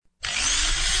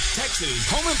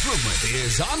Texas Home Improvement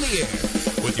is on the air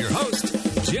with your host,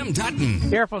 Jim Dutton.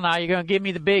 Careful now, you're going to give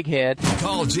me the big head.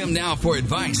 Call Jim now for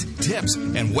advice, tips,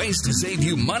 and ways to save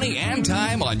you money and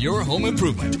time on your home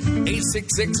improvement.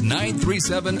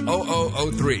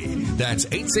 866-937-0003. That's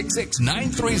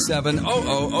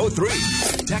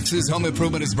 866-937-0003. Texas Home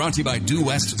Improvement is brought to you by Due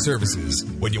West Services.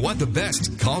 When you want the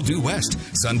best, call Due West.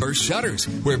 Sunburst Shutters,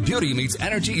 where beauty meets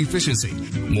energy efficiency.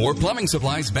 More plumbing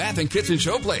supplies, bath and kitchen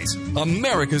showplace.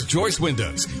 America's Choice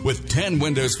Windows, with 10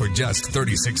 windows for just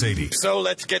 $36.80. So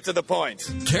let's get to the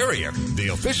point. Carrier, the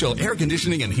official air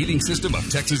conditioning and heating system of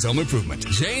Texas Home Improvement.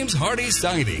 James Hardy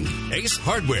Siding. Ace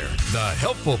Hardware, the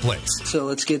helpful place. So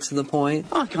let's get to the point.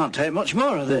 I can't take much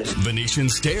more of this. Venetian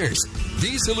Stairs,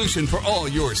 the solution for all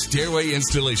your stairway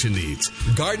installation needs.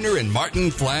 Gardner and Martin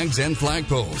Flags and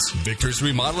Flagpoles. Victor's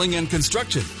Remodeling and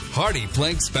Construction. Hardy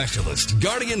Plank Specialist.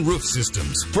 Guardian Roof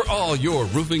Systems for all your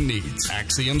roofing needs.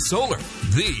 Axiom Solar,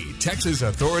 the Texas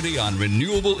Authority on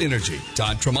Renewable Energy.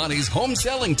 Todd Tremonti's home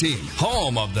selling team,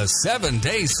 home of the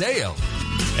 7-day sale.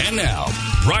 And now,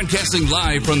 broadcasting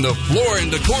live from the Floor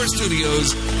and Decor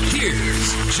Studios,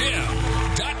 here's Jim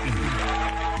Dutton.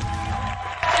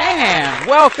 And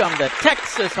welcome to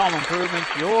Texas Home Improvement,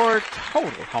 your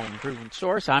total home improvement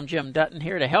source. I'm Jim Dutton,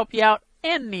 here to help you out.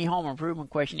 Any home improvement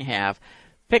question you have,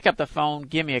 pick up the phone,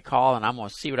 give me a call, and I'm going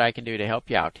to see what I can do to help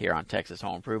you out here on Texas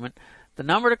Home Improvement. The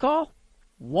number to call,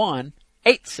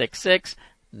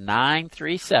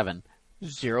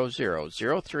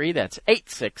 1-866-937-0003. That's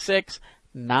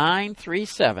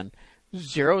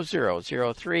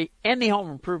 866-937-0003. Any home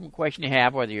improvement question you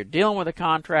have, whether you're dealing with a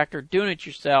contractor, doing it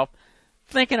yourself,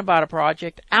 thinking about a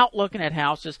project, out looking at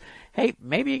houses. Hey,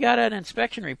 maybe you got an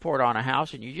inspection report on a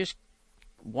house and you just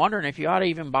wondering if you ought to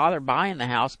even bother buying the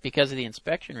house because of the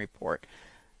inspection report.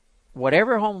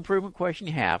 Whatever home improvement question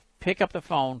you have, pick up the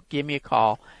phone, give me a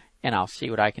call, and I'll see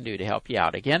what I can do to help you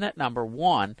out. Again, that number,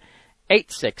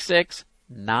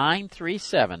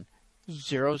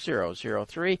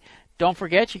 1-866-937-0003. Don't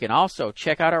forget, you can also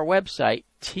check out our website,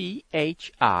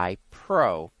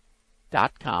 thipro.com.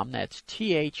 That's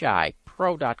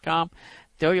thipro.com.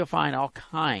 There you'll find all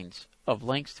kinds of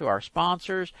links to our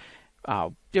sponsors,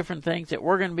 different things that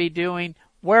we're going to be doing,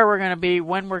 where we're going to be,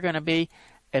 when we're going to be,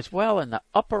 as well in the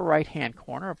upper right-hand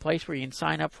corner, a place where you can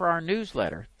sign up for our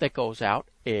newsletter that goes out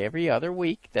every other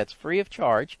week. That's free of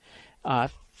charge.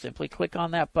 Simply click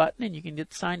on that button and you can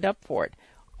get signed up for it.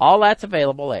 All that's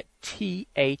available at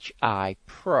thipro.com.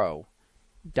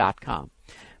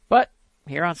 But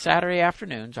here on Saturday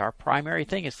afternoons, our primary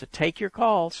thing is to take your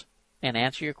calls and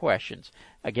answer your questions.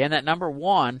 Again, that number,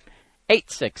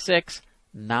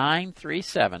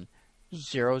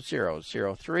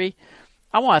 1-866-937-0003.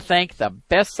 I want to thank the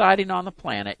best siding on the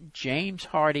planet, James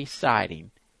Hardy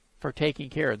Siding, for taking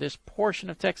care of this portion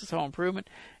of Texas Home Improvement.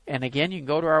 And again, you can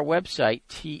go to our website,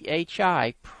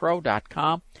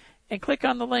 thipro.com, and click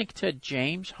on the link to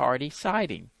James Hardy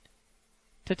Siding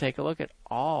to take a look at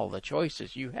all the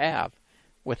choices you have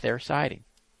with their siding.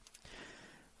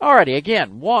 Alrighty,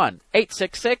 again,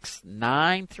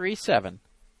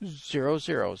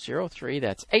 1-866-937-0003.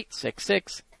 That's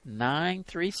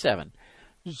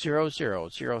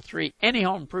 866-937-0003. Any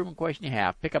home improvement question you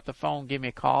have, pick up the phone, give me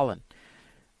a call, and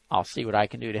I'll see what I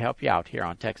can do to help you out here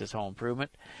on Texas Home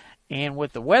Improvement. And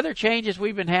with the weather changes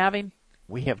we've been having,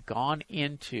 we have gone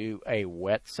into a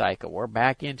wet cycle. We're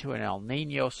back into an El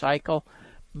Nino cycle.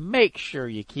 Make sure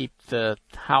you keep the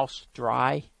house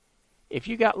dry. If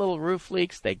you got little roof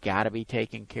leaks, they got to be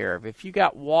taken care of. If you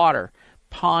got water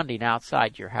ponding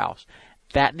outside your house,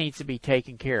 that needs to be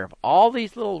taken care of. All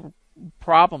these little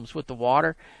problems with the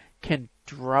water can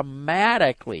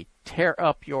dramatically tear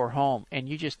up your home, and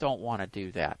you just don't want to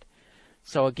do that.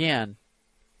 So again,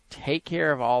 take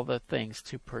care of all the things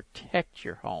to protect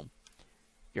your home.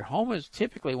 Your home is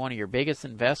typically one of your biggest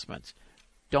investments.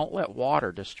 Don't let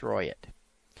water destroy it.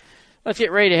 Let's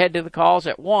get ready to head to the calls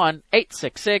at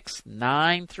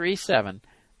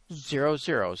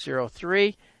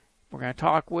 1-866-937-0003. We're going to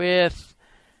talk with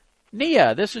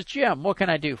Nia. This is Jim. What can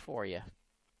I do for you?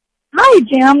 Hi,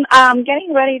 Jim. I'm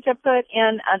getting ready to put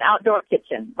in an outdoor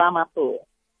kitchen by my pool.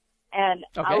 And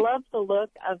Okay. I love the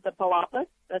look of the palapa,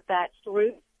 the thatched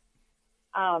roof.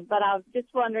 But I was just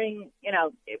wondering, you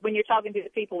know, when you're talking to the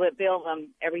people that build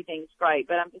them, everything's great.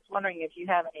 But I'm just wondering if you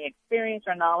have any experience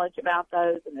or knowledge about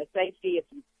those and the safety,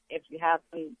 if you have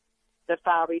some, the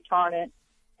fire retardant,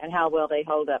 and how well they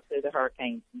hold up through the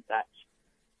hurricanes and such.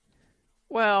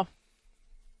 Well,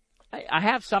 I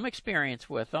have some experience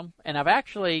with them, and I've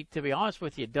actually, to be honest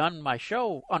with you, done my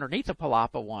show underneath a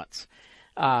palapa once.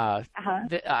 I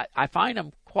find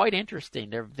them quite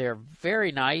interesting. They're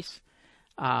very nice.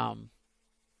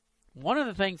 one of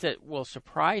the things that will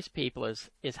surprise people is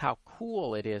how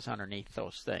cool it is underneath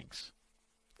those things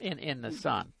in the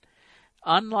sun.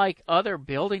 Unlike other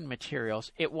building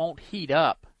materials, it won't heat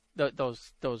up.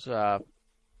 Those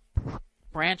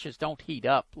branches don't heat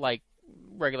up like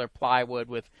regular plywood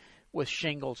with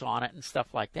shingles on it and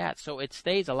stuff like that. So it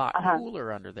stays a lot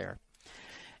cooler under there.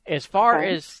 As far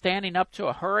as standing up to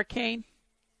a hurricane,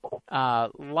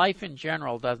 life in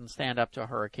general doesn't stand up to a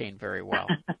hurricane very well.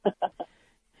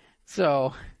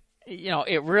 So,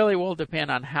 it really will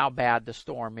depend on how bad the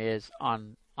storm is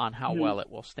on how well it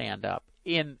will stand up.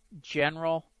 In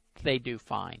general, they do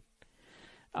fine.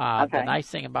 The nice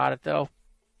thing about it, though,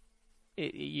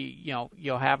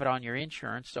 you'll have it on your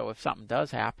insurance, so if something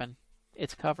does happen,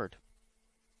 it's covered.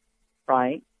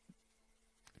 Right.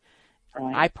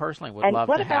 I personally would love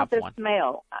to have one.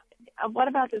 What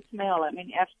about the smell? I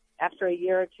mean, after a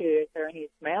year or two, is there any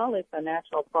smell? It's a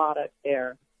natural product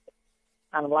there.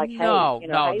 Kind of like hay. No. Hay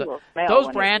will smell those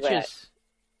when branches,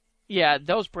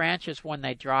 those branches, when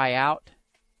they dry out,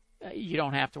 you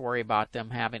don't have to worry about them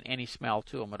having any smell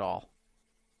to them at all.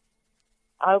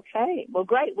 Okay. Well,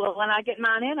 great. Well, when I get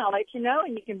mine in, I'll let you know,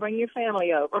 and you can bring your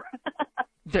family over.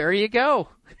 There you go.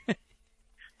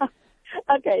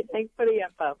 Okay. Thanks for the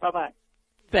info. Bye-bye.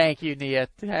 Thank you, Nia.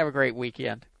 Have a great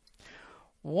weekend.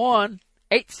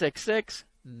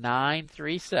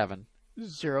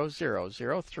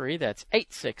 1-866-937-0003. That's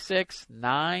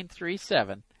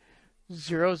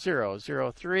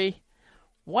 866-937-0003.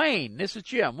 Wayne, this is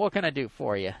Jim. What can I do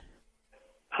for you?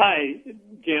 Hi,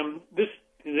 Jim. This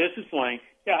is Wayne.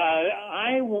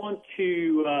 I want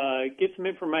to get some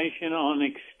information on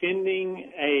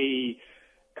extending a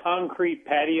concrete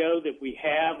patio that we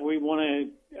have. We want to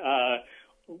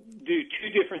do two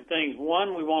different things.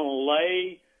 One, we want to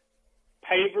lay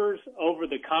pavers over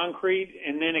the concrete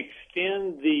and then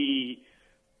extend the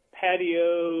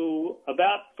patio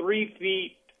about 3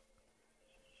 feet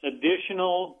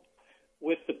additional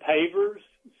with the pavers.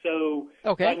 So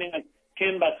I mean,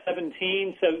 10 by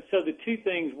 17. So the two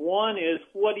things. One is,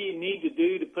 what do you need to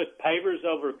do to put pavers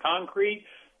over concrete,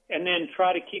 and then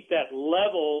try to keep that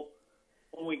level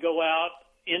when we go out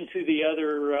into the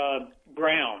other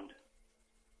ground.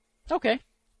 Okay.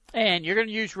 And you're going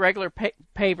to use regular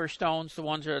paver stones, the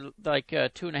ones that are like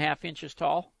 2.5 inches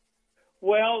tall?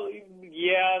 Well,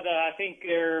 yeah, I think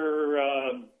they're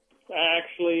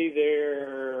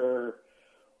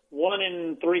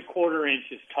 1 3/4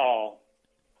 inches tall.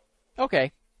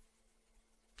 Okay.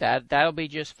 That'll be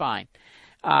just fine.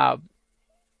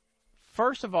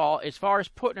 First of all, as far as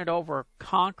putting it over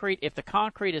concrete, if the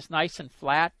concrete is nice and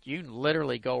flat, you can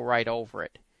literally go right over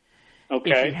it.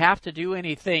 Okay. If you have to do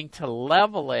anything to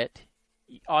level it,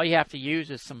 all you have to use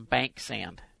is some bank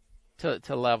sand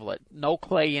to level it. No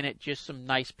clay in it, just some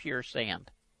nice pure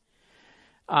sand.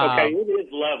 Okay, it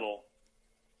is level.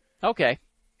 Okay.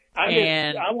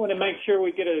 I want to make sure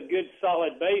we get a good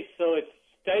solid base so it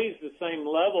stays the same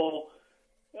level,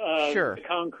 sure, the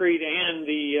concrete and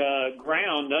the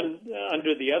ground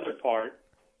under the other part.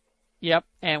 Yep.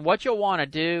 And what you'll want to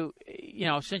do,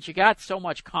 since you got so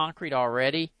much concrete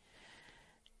already,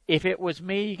 if it was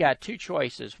me, you got two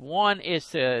choices. One is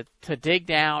to dig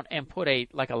down and put a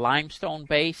limestone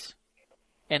base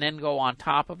and then go on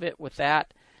top of it with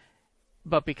that.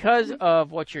 But because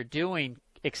of what you're doing,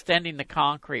 extending the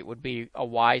concrete would be a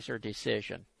wiser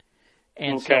decision.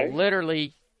 And so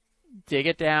literally dig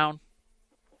it down,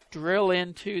 drill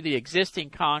into the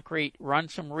existing concrete, run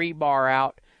some rebar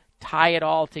out, tie it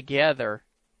all together,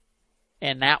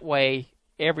 and that way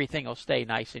everything will stay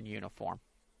nice and uniform.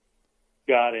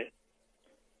 Got it.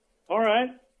 All right.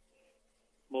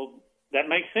 Well, that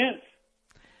makes sense.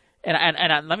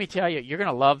 And let me tell you, you're going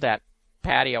to love that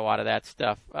patio out of that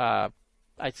stuff. I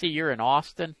see you're in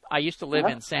Austin. I used to live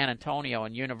in San Antonio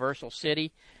in Universal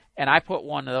City, and I put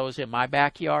one of those in my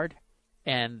backyard,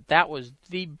 and that was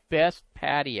the best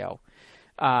patio.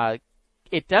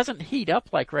 It doesn't heat up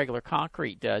like regular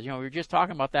concrete does. We were just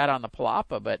talking about that on the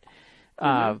Palapa, but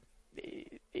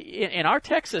in our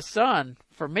Texas sun,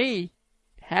 for me,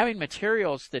 having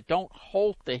materials that don't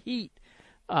hold the heat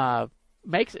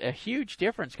makes a huge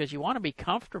difference because you want to be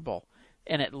comfortable,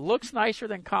 and it looks nicer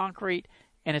than concrete,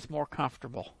 and it's more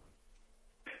comfortable.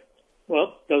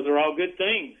 Well, those are all good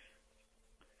things.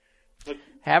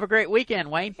 Have a great weekend,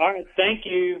 Wayne. All right, thank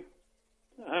you.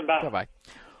 Bye. Bye-bye.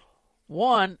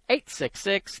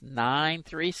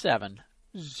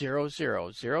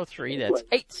 1-866-937-0003. That's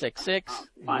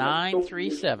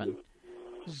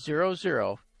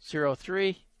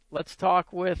 866-937-0003. Let's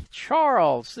talk with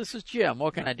Charles. This is Jim.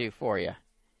 What can I do for you?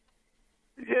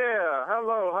 Yeah,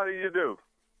 hello. How do you do?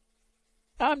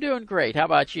 I'm doing great. How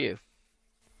about you?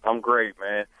 I'm great,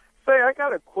 man. Say, I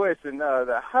got a question.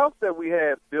 The house that we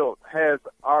had built has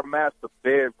our master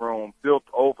bedroom built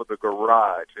over the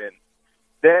garage, and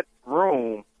that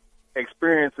room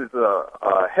experiences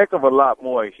a heck of a lot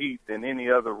more heat than any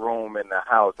other room in the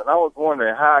house. And I was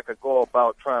wondering how I could go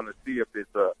about trying to see if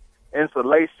it's a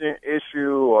insulation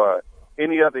issue or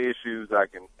any other issues I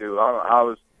can do. I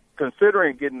was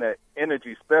considering getting the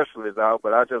energy specialist out,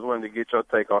 but I just wanted to get your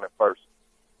take on it first.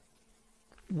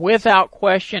 Without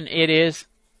question, it is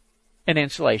an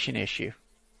insulation issue.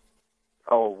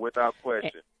 Oh, without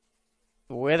question.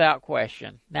 Without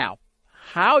question. Now,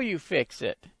 how you fix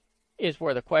it is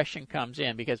where the question comes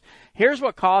in, because here's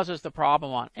what causes the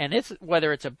problem and it's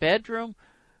whether it's a bedroom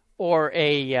or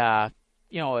a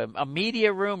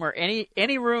media room or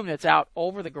any room that's out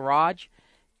over the garage,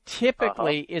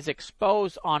 typically is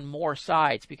exposed on more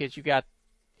sides, because you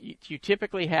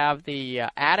typically have the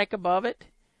attic above it,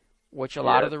 which a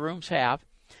lot of the rooms have.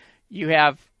 You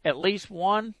have at least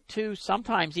 1, 2,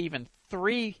 sometimes even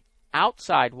 3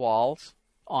 outside walls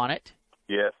on it.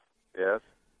 Yes.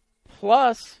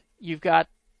 Plus, you've got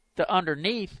the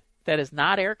underneath that is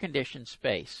not air-conditioned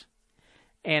space.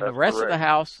 And That's the rest correct. of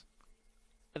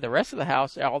the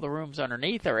house, all the rooms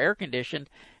underneath are air-conditioned,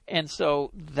 and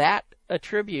so that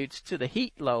attributes to the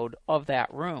heat load of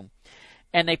that room.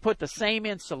 And they put the same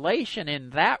insulation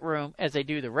in that room as they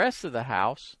do the rest of the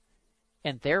house,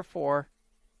 and therefore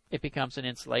it becomes an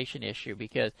insulation issue,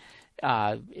 because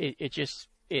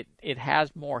it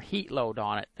has more heat load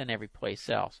on it than every place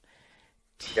else.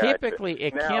 Gotcha. Typically,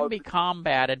 it can be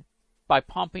combated by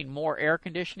pumping more air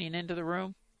conditioning into the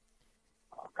room.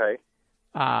 Okay.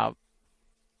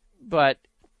 But,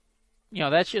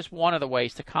 that's just one of the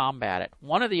ways to combat it.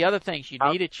 One of the other things you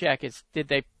need to check is, did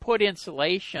they put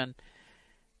insulation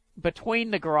between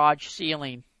the garage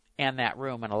ceiling and that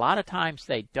room? And a lot of times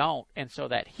they don't, and so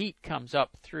that heat comes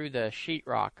up through the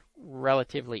sheetrock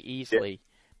relatively easily,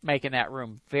 making that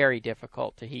room very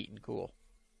difficult to heat and cool.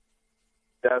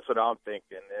 That's what I'm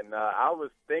thinking. And I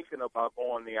was thinking about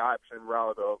going the option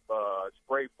route of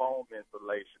spray foam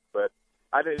insulation, but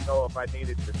I didn't know if I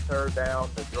needed to tear down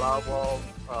the drywall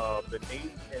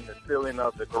beneath in the ceiling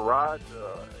of the garage.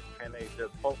 Can they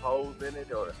just poke holes in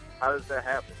it, or how does that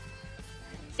happen?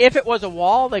 If it was a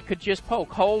wall, they could just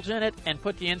poke holes in it and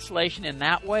put the insulation in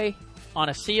that way. On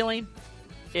a ceiling,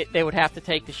 they would have to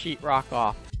take the sheetrock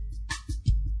off.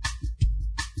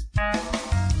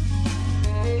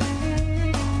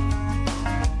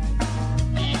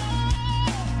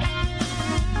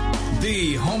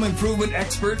 The home improvement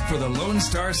expert for the Lone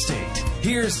Star State.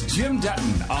 Here's Jim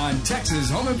Dutton on Texas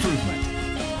Home Improvement.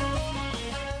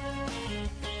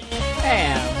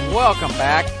 And welcome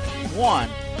back.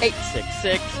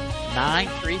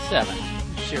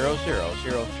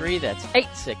 1-866-937-0003. That's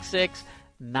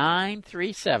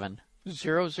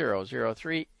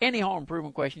 866-937-0003. Any home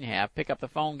improvement question you have, pick up the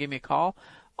phone, give me a call.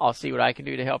 I'll see what I can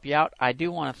do to help you out. I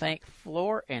do want to thank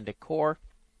Floor and Decor,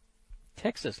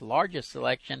 Texas' largest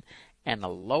selection and the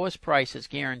lowest prices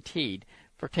guaranteed,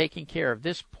 for taking care of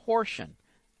this portion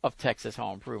of Texas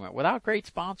Home Improvement. Without great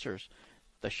sponsors,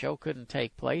 the show couldn't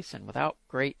take place, and without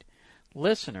great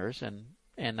listeners and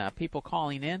people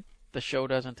calling in, the show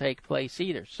doesn't take place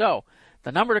either. So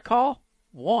the number to call,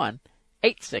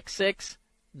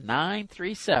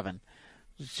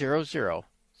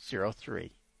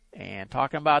 1-866-937-0003. And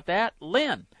talking about that,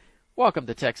 Lynn, welcome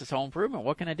to Texas Home Improvement.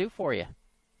 What can I do for you?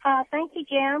 Thank you,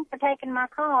 Jim, for taking my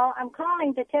call. I'm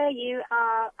calling to tell you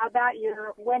about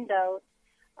your windows.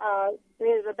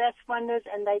 They're the best windows,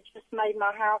 and they just made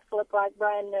my house look like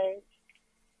brand new.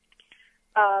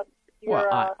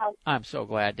 I'm so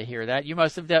glad to hear that. You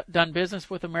must have done business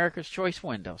with America's Choice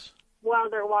Windows. Well,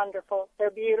 they're wonderful.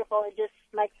 They're beautiful. It just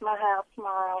makes my house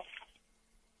smile.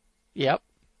 Yep.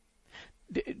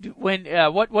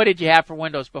 What did you have for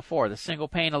windows before? The single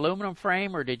pane aluminum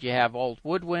frame, or did you have old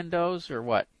wood windows, or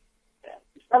what?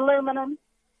 Aluminum.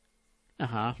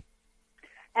 Uh-huh.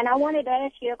 And I wanted to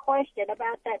ask you a question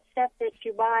about that stuff that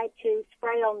you buy to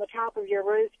spray on the top of your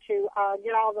roof to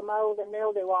get all the mold and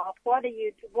mildew off. What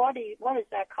is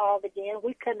that called again?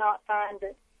 We could not find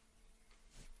it.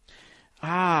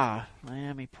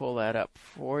 Let me pull that up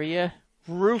for you.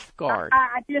 Roof Guard.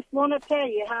 I just want to tell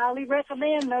you, highly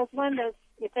recommend those windows.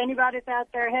 If anybody's out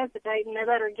there hesitating, they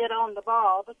better get on the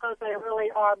ball, because they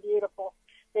really are beautiful.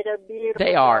 They're beautiful.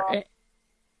 They are.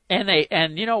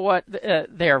 And you know what?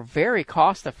 They're very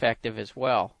cost effective as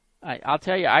well. I'll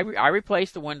tell you, I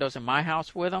replaced the windows in my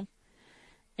house with them,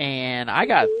 and I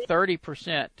got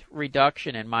 30%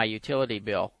 reduction in my utility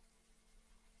bill.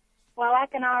 Well, I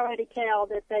can already tell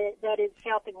that that is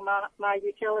helping my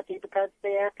utility because the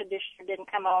air conditioner didn't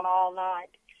come on all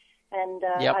night, and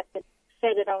Yep. I could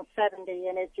set it on 70,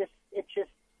 and it's just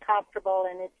comfortable,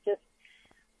 and it's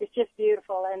just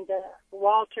beautiful. And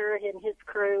Walter and his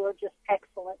crew are just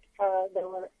excellent. They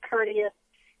were courteous,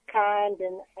 kind,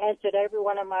 and answered every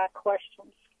one of my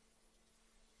questions.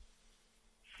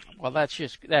 Well,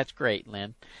 that's great,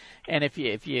 Lynn. And if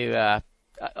you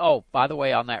oh, by the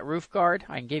way, on that roof guard,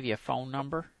 I can give you a phone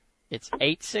number. It's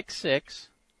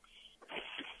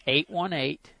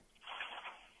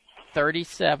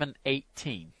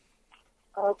 866-818-3718.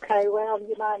 Okay, well,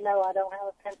 you might know I don't have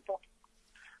a pencil.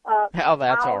 Oh,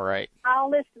 that's all right.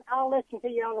 I'll listen to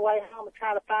you on the way home and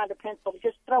try to find a pencil.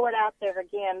 Just throw it out there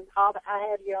again. I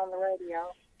have you on the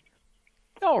radio.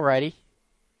 All righty.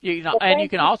 And you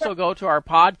can also go to our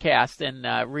podcast and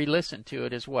re-listen to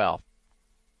it as well.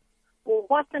 Well,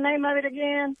 what's the name of it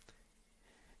again?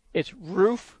 It's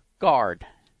Roof Guard.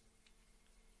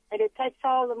 And it takes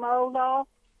all the mold off?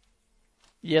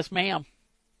 Yes, ma'am.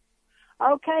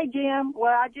 Okay, Jim.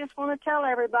 Well, I just want to tell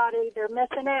everybody they're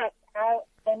messing up.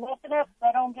 They mess it up.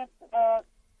 They don't get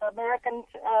American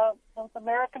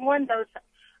windows,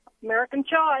 American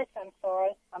choice. I'm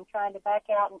sorry. I'm trying to back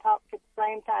out and talk at the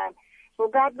same time. Well,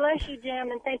 God bless you, Jim,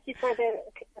 and thank you for the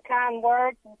kind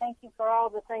words, and thank you for all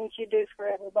the things you do for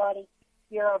everybody.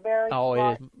 You're a very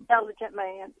smart, intelligent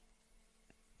man.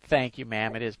 Thank you,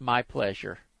 ma'am. It is my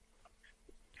pleasure.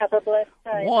 Have a blessed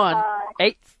day.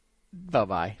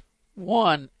 Bye-bye.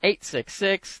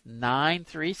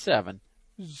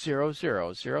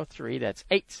 1-866-937-0003. That's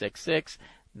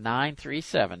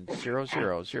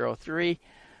 866-937-0003.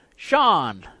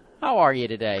 Sean, how are you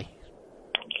today?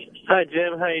 Hi,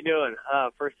 Jim. How you doing?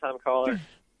 First time caller.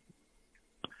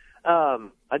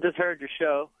 I just heard your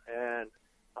show, and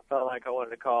I felt like I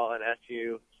wanted to call and ask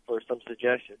you for some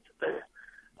suggestions.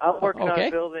 I'm working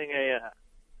on building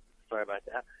sorry about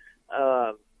that.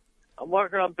 I'm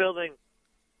working on building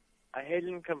a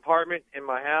hidden compartment in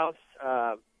my house,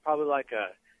 probably like a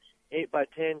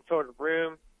 8x10 sort of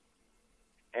room,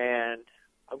 and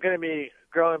I'm going to be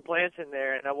growing plants in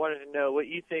there, and I wanted to know what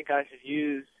you think I should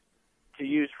use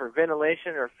for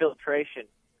ventilation or filtration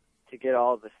to get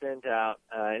all the scent out,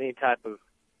 any type of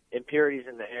impurities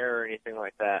in the air or anything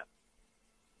like that.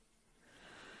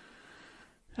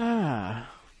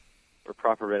 For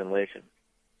proper ventilation.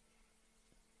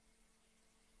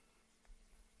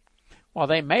 Well,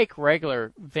 they make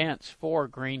regular vents for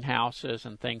greenhouses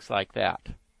and things like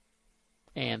that.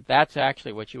 And that's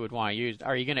actually what you would want to use.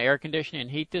 Are you going to air condition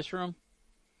and heat this room?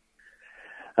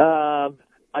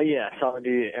 Yes, I'll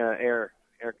do air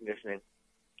conditioning.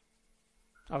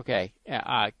 Okay.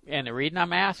 And the reason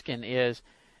I'm asking is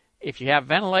if you have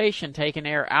ventilation taking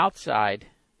air outside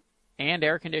and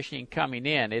air conditioning coming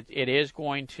in, it is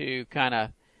going to kind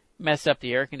of mess up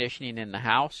the air conditioning in the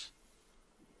house.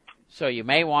 So you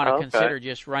may want to consider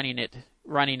just running it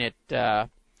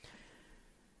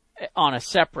on a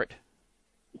separate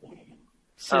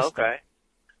system. Okay.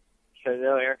 So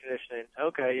no air conditioning.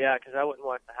 Okay, yeah, because I wouldn't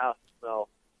want the house to smell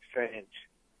strange.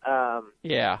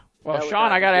 Yeah. Well,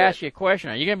 Sean, I got to ask you a question.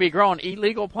 Are you going to be growing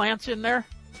illegal plants in there?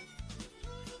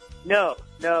 No,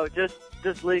 just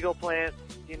legal plants,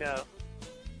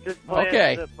 just plants.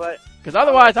 Okay. Because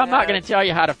otherwise I'm not going to tell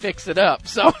you how to fix it up,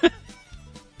 so...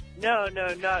 No,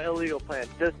 not illegal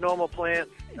plants. Just normal plants,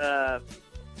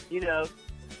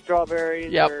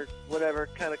 strawberries or whatever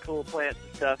kind of cool plants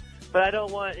and stuff. But I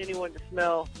don't want anyone to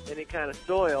smell any kind of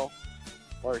soil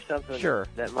or something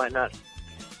that might not,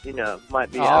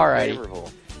 might be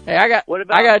unfavorable. Hey, I got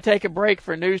to take a break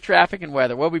for news, traffic, and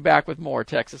weather. We'll be back with more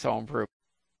Texas Home Improvement.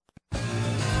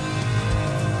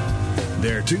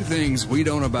 There are two things we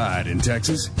don't abide in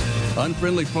Texas: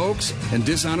 unfriendly folks and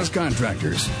dishonest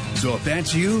contractors. So if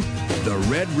that's you, the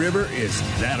Red River is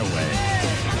that-a-way.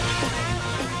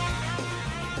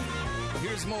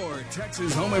 Here's more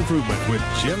Texas Home Improvement with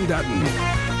Jim Dutton.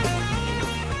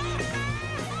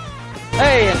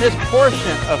 Hey, and this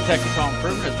portion of Texas Home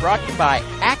Improvement is brought to you by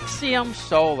Axiom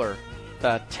Solar,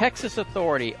 the Texas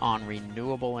Authority on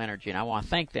Renewable Energy. And I want to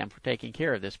thank them for taking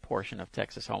care of this portion of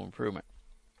Texas Home Improvement.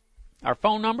 Our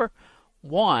phone number,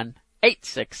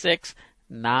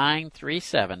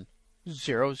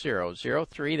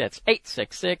 1-866-937-0003. That's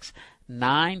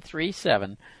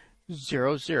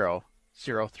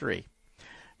 866-937-0003.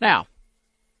 Now,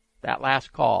 that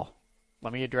last call,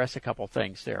 let me address a couple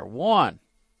things there. One,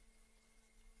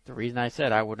 the reason I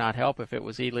said I would not help if it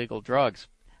was illegal drugs.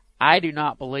 I do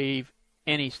not believe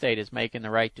any state is making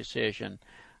the right decision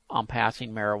on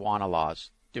passing marijuana laws.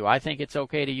 Do I think it's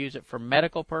okay to use it for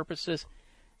medical purposes?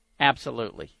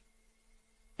 Absolutely.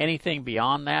 Anything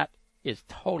beyond that is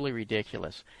totally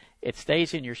ridiculous. It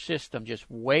stays in your system just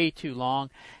way too long,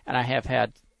 and I have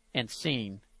had and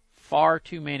seen far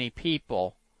too many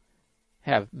people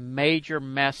have major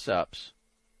mess-ups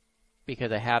because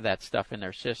they have that stuff in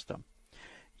their system.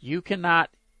 You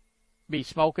cannot be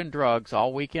smoking drugs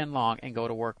all weekend long and go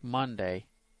to work Monday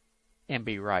and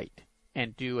be right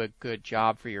and do a good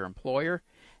job for your employer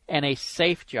and a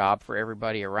safe job for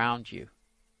everybody around you.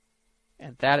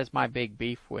 And that is my big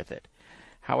beef with it.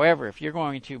 However, if you're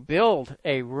going to build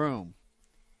a room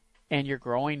and you're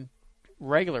growing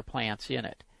regular plants in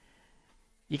it,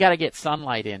 you got to get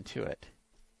sunlight into it.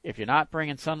 If you're not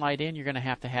bringing sunlight in, you're going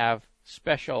to have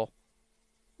special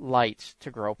lights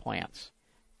to grow plants.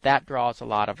 That draws a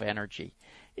lot of energy.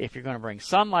 If you're going to bring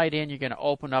sunlight in, you're going to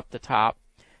open up the top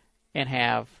and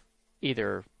have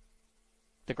either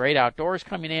the great outdoors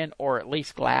coming in or at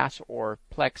least glass or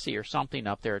plexi or something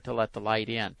up there to let the light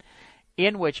in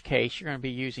which case you're going to be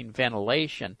using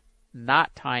ventilation,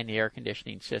 not tying the air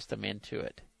conditioning system into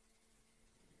it.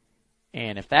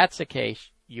 And if that's the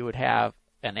case, you would have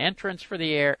an entrance for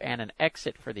the air and an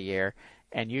exit for the air,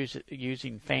 and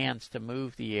using fans to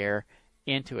move the air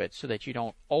into it so that you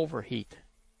don't overheat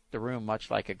the room much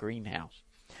like a greenhouse.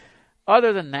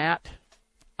 Other than that,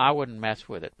 I wouldn't mess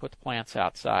with it. Put the plants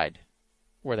outside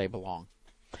where they belong.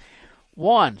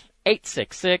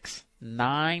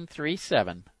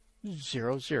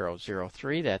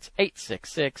 1-866-937-0003. That's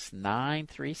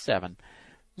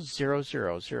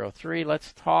 866-937-0003.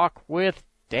 Let's talk with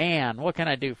Dan. What can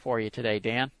I do for you today,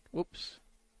 Dan? Whoops.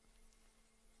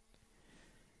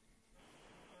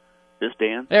 This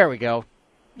Dan? There we go.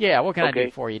 Yeah, what can I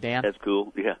do for you, Dan? That's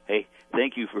cool. Yeah. Hey,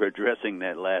 thank you for addressing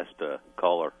that last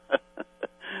caller.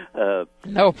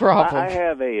 No problem. I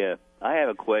have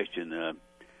a question.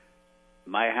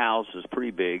 My house is pretty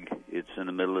big. It's in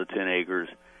the middle of 10 acres,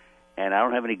 and I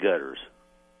don't have any gutters.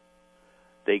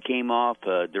 They came off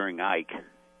during Ike,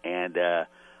 and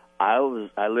I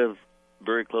live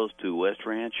very close to West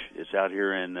Ranch. It's out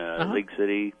here in Lake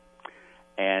City.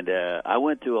 And I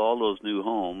went to all those new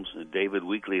homes, David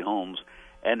Weekley homes,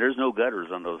 and there's no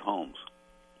gutters on those homes.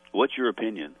 What's your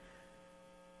opinion?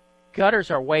 Gutters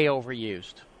are way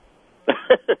overused.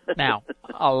 Now,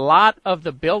 a lot of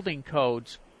the building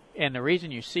codes, and the reason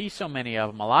you see so many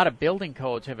of them, a lot of building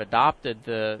codes have adopted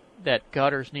that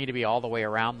gutters need to be all the way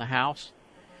around the house.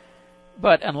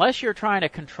 But unless you're trying to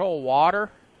control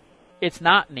water, it's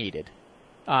not needed.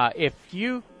 If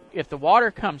the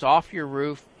water comes off your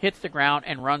roof, hits the ground,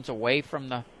 and runs away from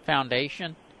the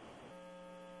foundation,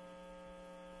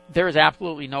 there is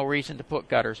absolutely no reason to put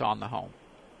gutters on the home.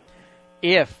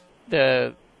 If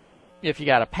you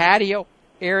got a patio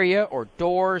area or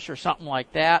doors or something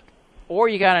like that, or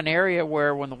you got an area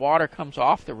where when the water comes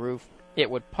off the roof, it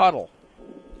would puddle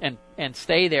and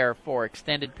stay there for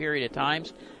extended period of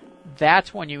times,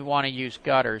 that's when you want to use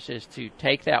gutters, is to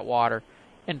take that water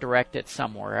and direct it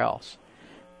somewhere else.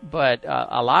 But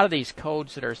a lot of these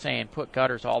codes that are saying put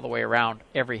gutters all the way around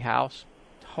every house,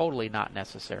 totally not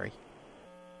necessary.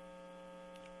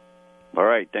 All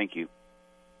right, thank you.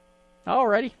 All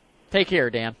righty. Take care,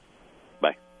 Dan.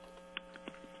 Bye.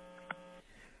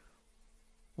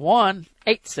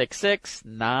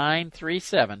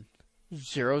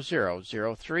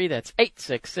 1-866-937-0003. That's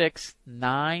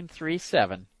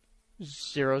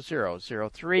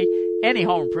 866-937-0003. Any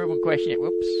home improvement question,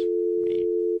 whoops.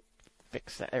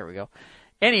 Fix that. There we go.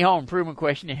 Any home improvement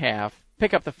question you have,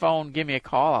 pick up the phone, give me a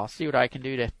call. I'll see what I can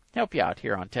do to help you out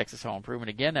here on Texas Home Improvement.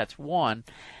 Again, that's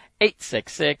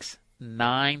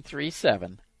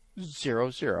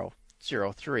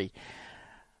 1-866-937-0003.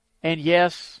 And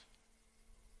yes,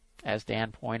 as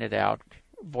Dan pointed out,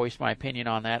 voiced my opinion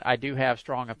on that. I do have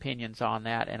strong opinions on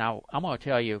that, and I'm going to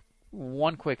tell you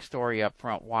one quick story up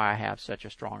front why I have such a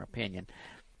strong opinion.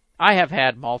 I have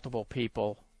had multiple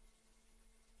people.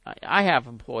 I have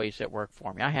employees that work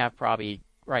for me. I have probably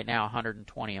right now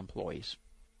 120 employees.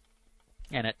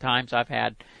 And at times I've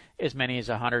had as many as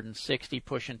 160,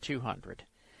 pushing 200.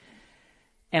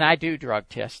 And I do drug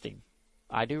testing.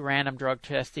 I do random drug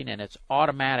testing, and it's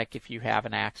automatic if you have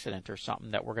an accident or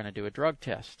something that we're going to do a drug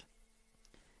test.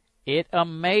 It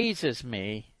amazes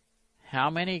me how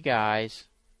many guys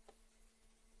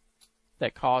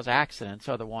that cause accidents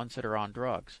are the ones that are on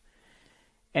drugs.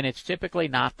 And it's typically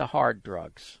not the hard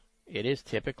drugs. It is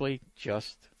typically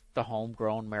just the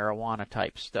homegrown marijuana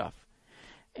type stuff.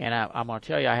 And I'm going to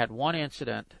tell you, I had one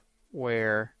incident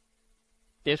where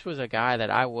this was a guy that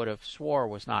I would have swore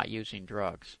was not using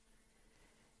drugs.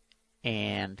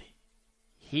 And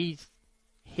he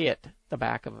hit the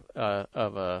back of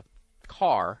a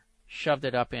car, shoved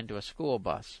it up into a school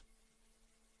bus.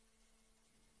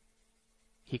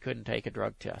 he couldn't take a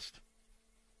drug test.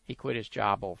 He quit his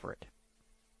job over it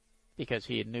because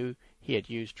he knew he had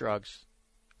used drugs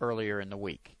earlier in the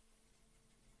week.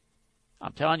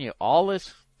 I'm telling you, all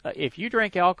this, if you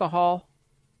drink alcohol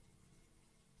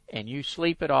and you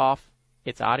sleep it off,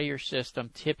 it's out of your system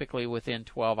typically within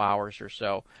 12 hours or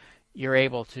so. You're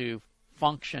able to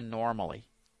function normally.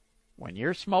 When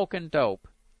you're smoking dope,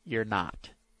 you're not.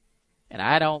 And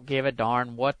I don't give a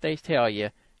darn what they tell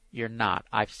you, you're not.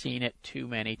 I've seen it too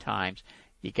many times.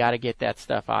 You got to get that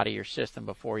stuff out of your system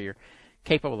before you're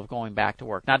capable of going back to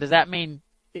work. Now, does that mean,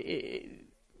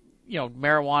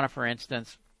 marijuana, for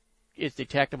instance, is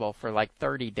detectable for like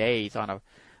 30 days on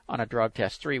a drug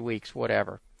test, 3 weeks,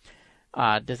 whatever?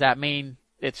 Does that mean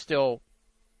it's still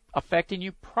affecting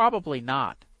you? Probably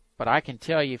not. But I can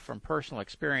tell you from personal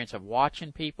experience of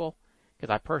watching people,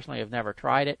 because I personally have never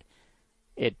tried it,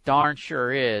 it darn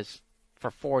sure is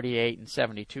for 48 and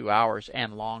 72 hours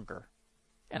and longer.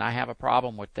 And I have a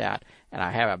problem with that. And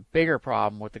I have a bigger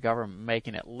problem with the government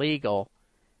making it legal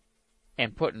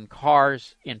and putting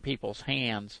cars in people's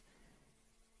hands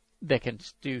that can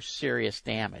do serious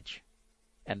damage.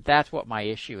 And that's what my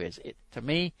issue is. To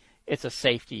me, it's a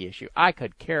safety issue. I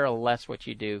could care less what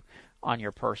you do on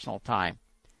your personal time.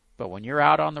 But when you're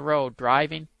out on the road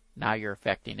driving, now you're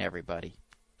affecting everybody.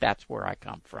 That's where I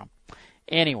come from.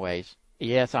 Anyways,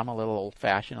 yes, I'm a little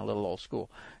old-fashioned, a little old school.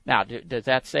 Now, does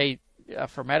that say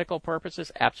for medical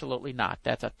purposes? Absolutely not.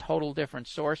 That's a total different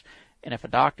source. And if a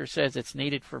doctor says it's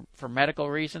needed for medical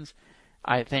reasons,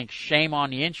 I think shame on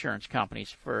the insurance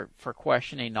companies for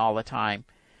questioning all the time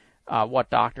what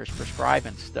doctors prescribe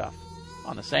and stuff.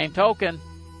 On the same token,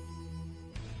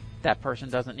 that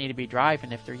person doesn't need to be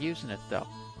driving if they're using it, though.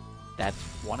 That's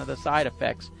one of the side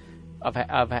effects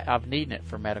of needing it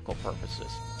for medical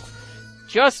purposes.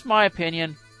 Just my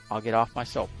opinion. I'll get off my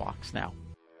soapbox now.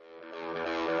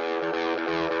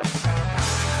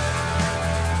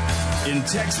 In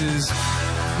Texas,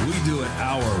 we do it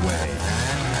our way.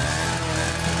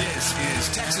 This is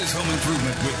Texas Home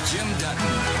Improvement with Jim Dutton.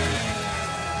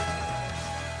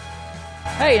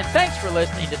 Hey, and thanks for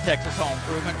listening to Texas Home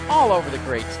Improvement all over the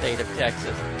great state of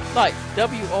Texas, like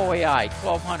WOAI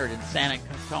 1200 in San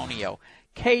Antonio,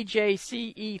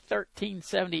 KJCE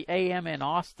 1370 AM in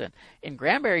Austin. In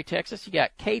Granbury, Texas, you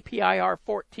got KPIR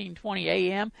 1420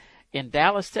 AM. In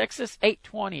Dallas, Texas,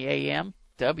 820 AM,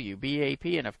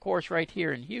 WBAP. And, of course, right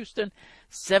here in Houston,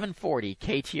 740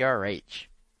 KTRH.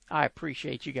 I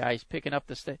appreciate you guys picking up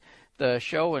the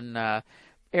show and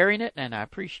airing it, and I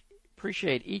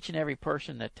appreciate each and every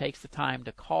person that takes the time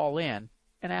to call in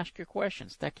and ask your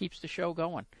questions. That keeps the show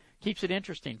going, keeps it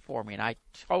interesting for me, and I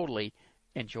totally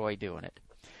enjoy doing it.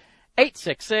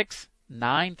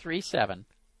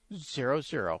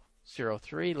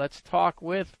 866-937-0003. Let's talk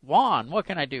with Juan. What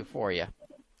can I do for you?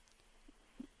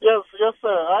 Yes, sir.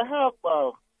 I have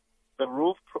the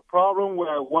roof problem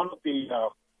where one of the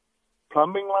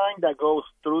plumbing line that goes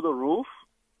through the roof,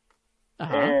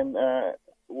 and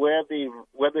where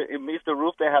it meets the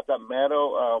roof, they have that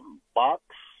metal box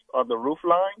on the roof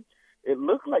line. It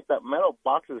looks like that metal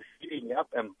box is heating up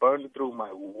and burning through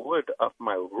my wood of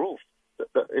my roof.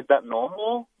 Is that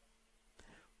normal?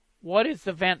 What is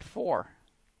the vent for?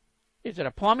 Is it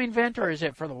a plumbing vent or is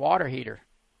it for the water heater?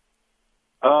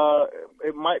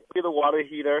 It might be the water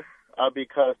heater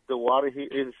because the water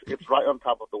heater it's right on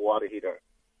top of the water heater.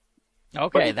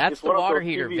 Okay, that's the water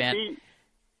heater vent.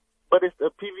 But it's a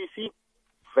PVC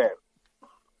vent.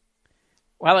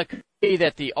 Well, it could be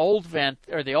that the old vent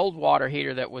or the old water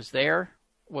heater that was there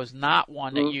was not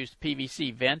one that used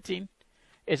PVC venting.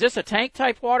 Is this a tank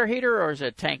type water heater or is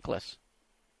it tankless?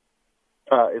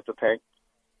 It's a tank.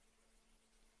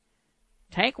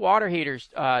 Tank water heaters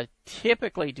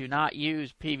typically do not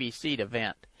use PVC to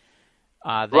vent.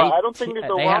 I don't think it's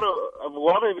a water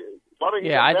heater.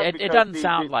 Yeah, it doesn't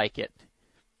sound like it.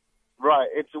 Right,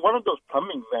 it's one of those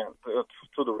plumbing vents to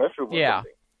the restroom. Yeah.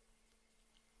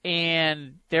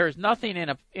 And there's nothing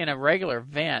in a regular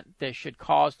vent that should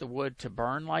cause the wood to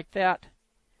burn like that.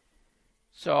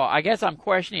 So I guess I'm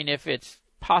questioning if it's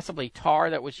possibly tar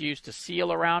that was used to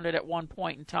seal around it at one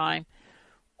point in time,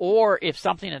 or if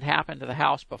something had happened to the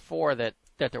house before that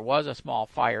there was a small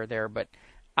fire there. But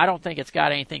I don't think it's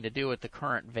got anything to do with the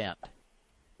current vent.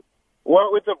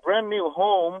 Well, it's a brand new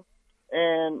home,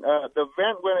 and the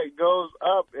vent when it goes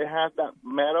up, it has that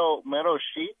metal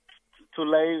sheet to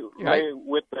lay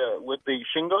with the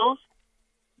shingles,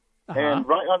 and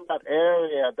right on that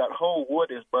area, that whole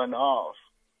wood is burned off,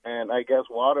 and I guess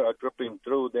water are dripping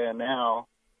through there now.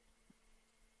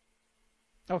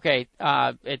 Okay,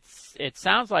 it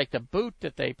sounds like the boot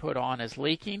that they put on is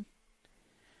leaking,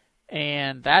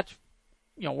 and that's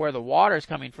where the water is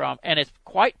coming from. And it's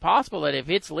quite possible that if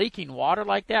it's leaking water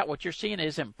like that, what you're seeing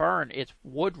isn't burn, it's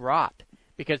wood rot.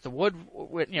 Because the wood,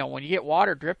 when you get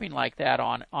water dripping like that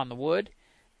on the wood,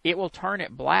 it will turn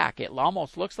it black. It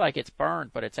almost looks like it's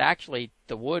burned, but it's actually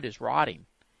the wood is rotting.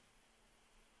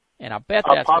 And I bet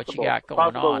that's what you got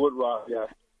going on. Wood rot, yeah.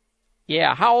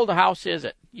 Yeah. How old a house is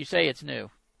it? You say it's new.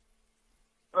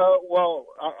 Well,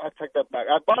 I take that back.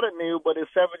 I bought it new, but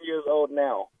it's 7 years old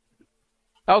now.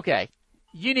 Okay.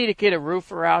 You need to get a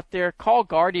roofer out there. Call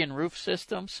Guardian Roof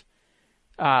Systems.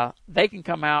 They can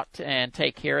come out and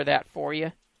take care of that for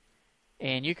you.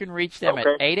 And you can reach them at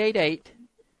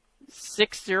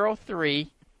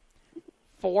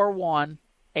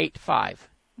 888-603-4185.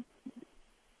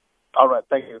 All right.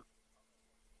 Thank you.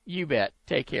 You bet.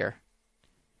 Take care.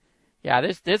 Yeah,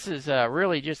 this is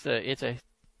really just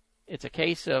it's a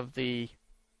case of the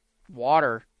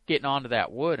water getting onto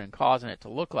that wood and causing it to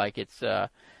look like it's a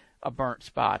burnt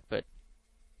spot. But,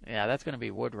 yeah, that's going to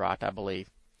be wood rot, I believe.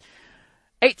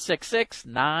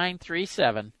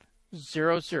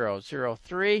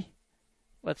 866-937-0003.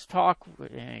 Let's talk.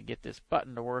 Get this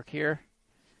button to work here.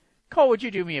 Cole, would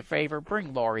you do me a favor?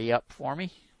 Bring Lori up for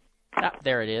me. Ah,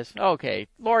 there it is. Okay.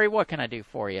 Lori, what can I do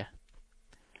for you?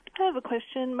 I have a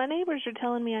question. My neighbors are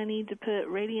telling me I need to put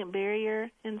radiant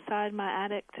barrier inside my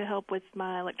attic to help with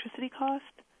my electricity cost.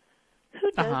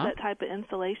 Who does that type of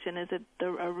installation? Is it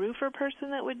a roofer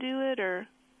person that would do it, or?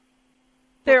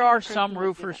 There are some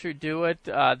roofers who do it.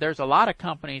 There's a lot of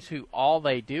companies who all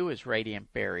they do is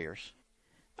radiant barriers.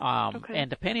 And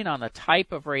depending on the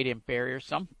type of radiant barrier,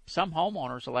 some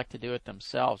homeowners elect to do it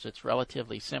themselves. It's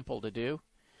relatively simple to do.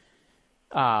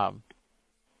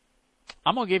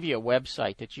 I'm going to give you a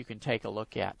website that you can take a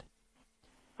look at.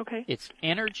 Okay. It's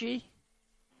energy.com.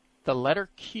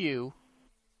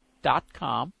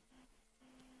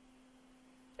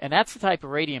 And that's the type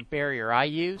of radiant barrier I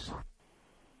use.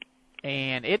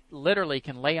 And it literally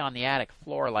can lay on the attic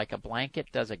floor like a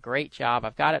blanket. Does a great job.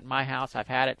 I've got it in my house. I've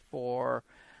had it for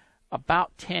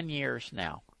about 10 years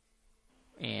now.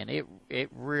 And it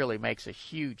really makes a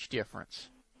huge difference.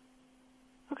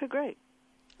 Okay, great.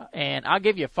 And I'll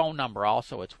give you a phone number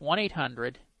also. It's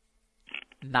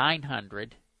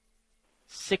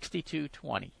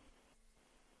 1-800-900-6220.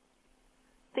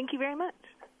 Thank you very much.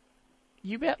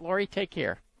 You bet, Lori. Take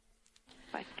care.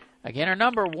 Bye. Again, our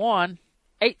number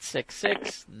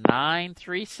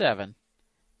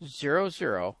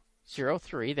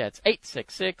 1-866-937-0003. That's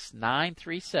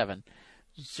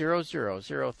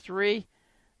 866-937-0003.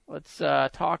 Let's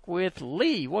talk with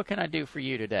Lee. What can I do for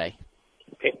you today?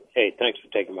 Hey, thanks for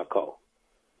taking my call.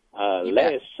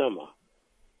 Last summer,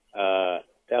 there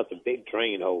was a big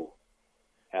drain hole.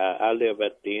 I live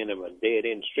at the end of a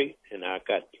dead-end street, and I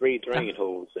got 3 drain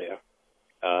holes there,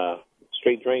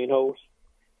 street drain holes.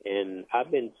 And I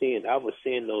was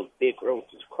seeing those big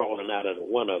roaches crawling out of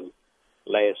one of them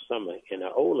last summer. And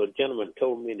an older gentleman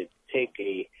told me to take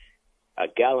a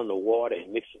gallon of water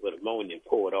and mix it with ammonia and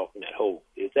pour it off in that hole.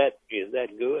 Is that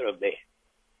good or bad?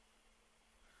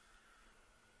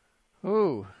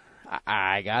 Ooh,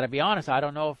 I got to be honest. I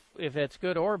don't know if it's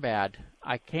good or bad.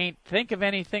 I can't think of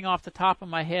anything off the top of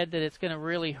my head that it's going to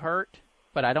really hurt,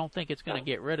 but I don't think it's going to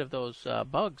get rid of those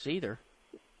bugs either.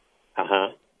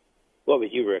 What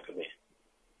would you recommend?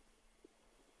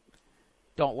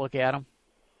 Don't look at them.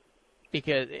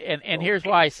 Because, and here's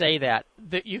why I say that.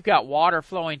 You've got water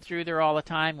flowing through there all the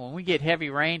time. When we get heavy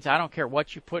rains, I don't care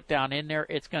what you put down in there,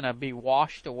 it's going to be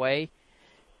washed away.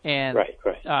 And right.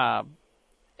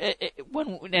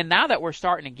 And now that we're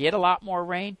starting to get a lot more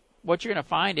rain, what you're going to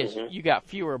find is you got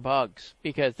fewer bugs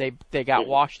because they got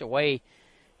washed away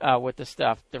with the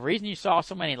stuff. The reason you saw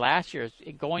so many last year is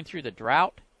going through the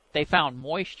drought, they found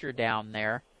moisture down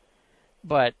there,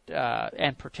 but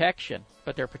and protection.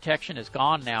 But their protection is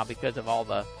gone now because of all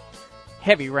the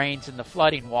heavy rains and the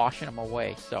flooding washing them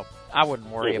away. So I wouldn't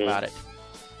worry about it.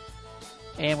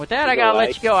 And with that, I got to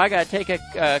let you go. I got to take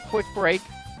a quick break.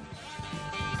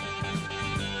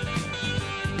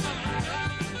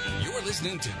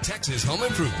 Listening to Texas Home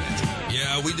Improvement.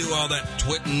 Yeah, we do all that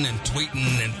twitting and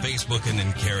tweeting and Facebooking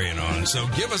and carrying on. So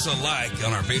give us a like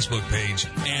on our Facebook page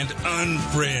and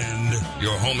unfriend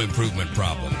your home improvement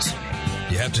problems.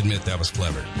 You have to admit that was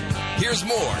clever. Here's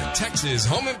more Texas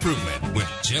Home Improvement with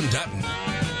Jim Dutton.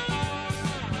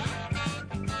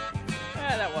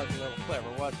 Yeah, that was a little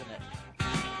clever, wasn't it?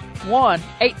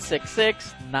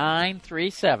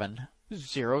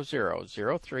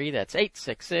 1-866-937-0003. That's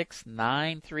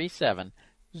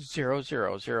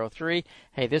 866-937-0003.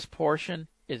 Hey, this portion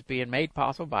is being made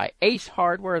possible by Ace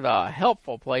Hardware, the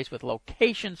helpful place with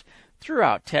locations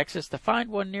throughout Texas. To find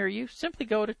one near you, simply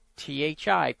go to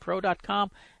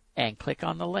thipro.com and click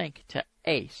on the link to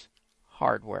Ace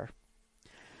Hardware.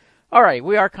 All right,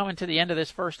 we are coming to the end of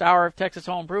this first hour of Texas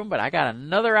Home Improvement, but I got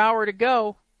another hour to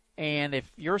go. And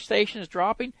if your station is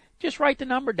dropping, just write the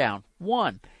number down,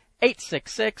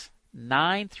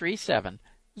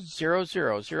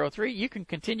 1-866-937-0003. You can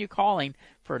continue calling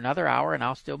for another hour, and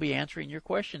I'll still be answering your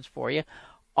questions for you.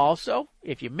 Also,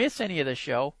 if you miss any of the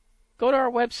show, go to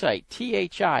our website,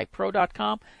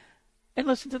 thipro.com, and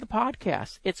listen to the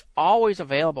podcast. It's always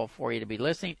available for you to be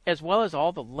listening, as well as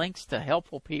all the links to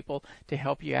helpful people to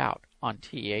help you out on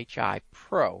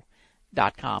thipro.com.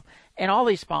 And all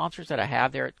these sponsors that I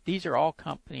have there, these are all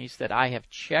companies that I have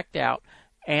checked out,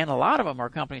 and a lot of them are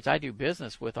companies I do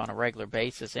business with on a regular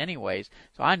basis anyways,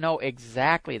 so I know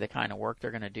exactly the kind of work they're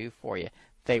going to do for you.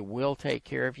 They will take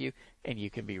care of you, and you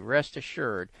can be rest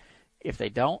assured. If they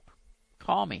don't,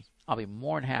 call me. I'll be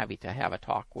more than happy to have a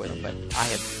talk with them, but I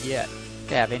have yet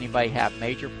to have anybody have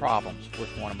major problems with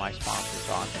one of my sponsors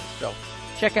on this. So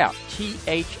check out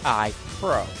thipro.com.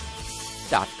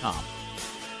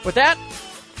 With that,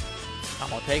 I'm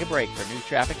going to take a break for news,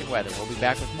 traffic, and weather. We'll be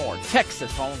back with more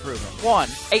Texas Home Improvement.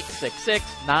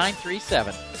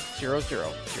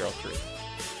 1-866-937-0003.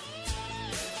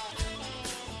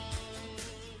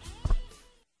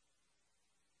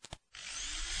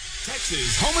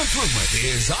 Texas Home Improvement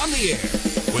is on the air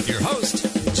with your host,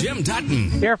 Jim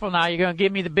Dutton. Careful now, you're going to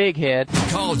give me the big head.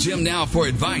 Call Jim now for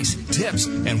advice, tips,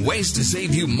 and ways to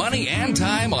save you money and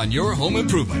time on your home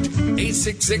improvement.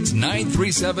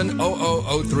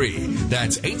 866-937-0003.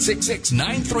 That's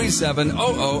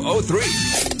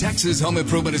 866-937-0003. Texas Home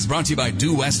Improvement is brought to you by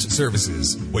Due West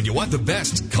Services. When you want the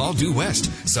best, call Due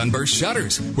West. Sunburst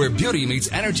Shutters, where beauty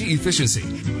meets energy efficiency.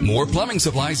 More plumbing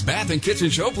supplies, bath and kitchen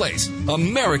showplace.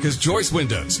 America's Choice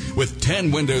Windows, with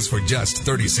 10 windows for just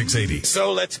 $36.80.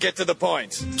 So let's get to the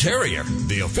point. Carrier,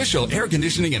 the official air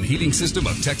conditioning and heating system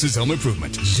of Texas Home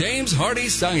Improvement. James Hardy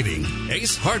Siding.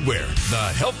 Ace Hardware,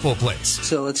 the helpful place.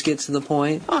 So let's get to the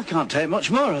point. I can't take much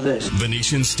more of this.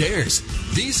 Venetian Stairs,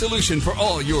 the solution for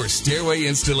all your stairway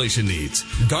installation needs.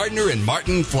 Gardner and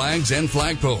Martin Flags and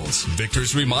Flagpoles.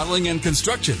 Victor's Remodeling and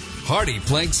Construction. Hardy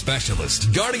Plank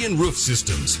Specialist. Guardian Roof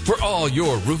Systems for all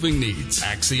your roofing needs.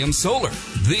 Axiom Solar,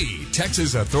 the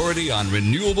Texas Authority on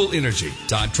Renewable Energy.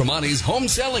 Todd Tremonti's home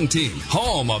selling team,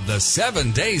 home of the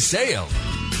 7-day sale.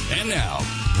 And now,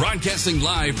 broadcasting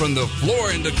live from the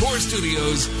Floor and Decor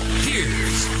Studios,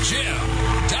 here's Jim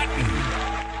Dutton.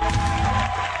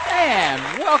 And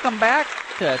welcome back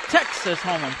to Texas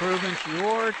Home Improvement,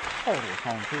 your total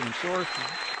home improvement source.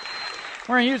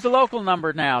 We're going to use the local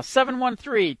number now,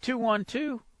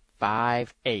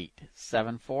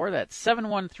 713-212-5874. That's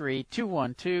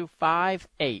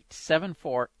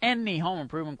 713-212-5874. Any home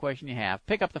improvement question you have,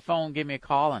 pick up the phone, give me a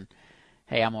call, and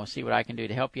hey, I'm going to see what I can do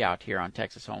to help you out here on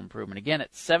Texas Home Improvement. Again,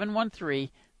 it's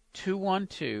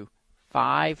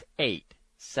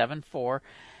 713-212-5874.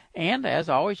 And as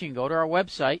always, you can go to our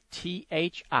website,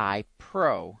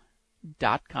 thipro.com.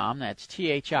 That's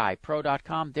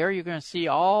thipro.com. There you're going to see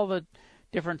all the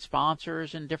different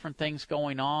sponsors and different things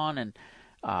going on, and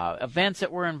events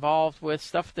that we're involved with,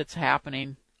 stuff that's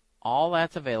happening. All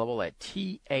that's available at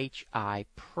thipro.com,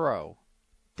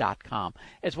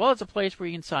 as well as a place where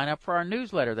you can sign up for our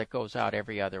newsletter that goes out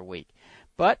every other week.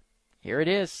 But here it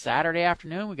is, Saturday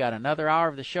afternoon. We got another hour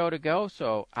of the show to go,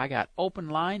 so I got open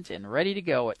lines and ready to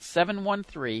go at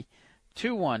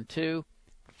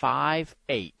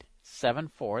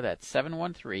 713-212-5874. That's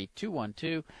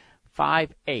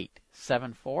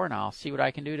 713-212-5874, and I'll see what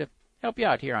I can do to help you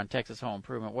out here on Texas Home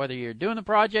Improvement. Whether you're doing the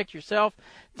project yourself,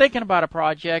 thinking about a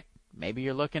project, maybe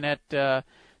you're looking at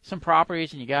some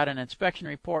properties and you got an inspection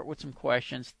report with some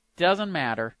questions, doesn't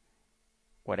matter.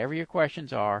 Whatever your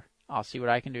questions are, I'll see what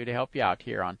I can do to help you out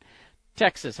here on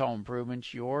Texas Home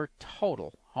Improvement, your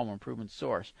total home improvement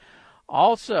source.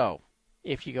 Also,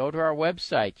 if you go to our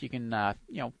website, you can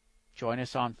join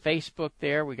us on Facebook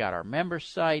there. We got our member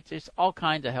sites. There's all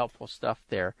kinds of helpful stuff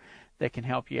there that can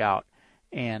help you out.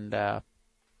 And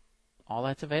all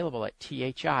that's available at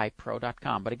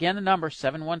thipro.com. But again, the number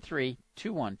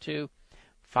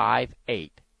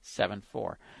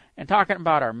 713-212-5874. And talking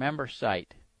about our member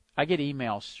site, I get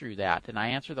emails through that, and I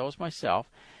answer those myself.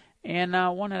 And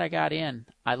one that I got in,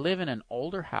 I live in an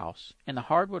older house, and the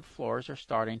hardwood floors are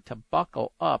starting to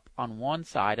buckle up on one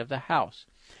side of the house.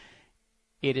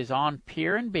 It is on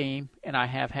pier and beam, and I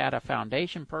have had a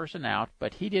foundation person out,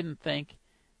 but he didn't think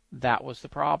that was the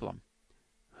problem.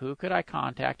 Who could I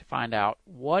contact to find out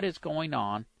what is going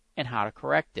on and how to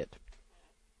correct it?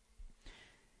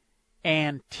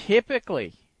 And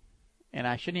typically, and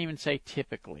I shouldn't even say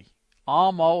typically,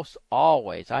 Almost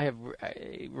always. I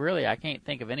can't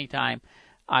think of any time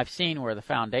I've seen where the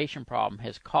foundation problem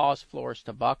has caused floors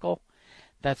to buckle.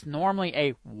 That's normally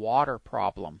a water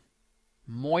problem.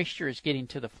 Moisture is getting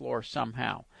to the floor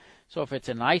somehow. So if it's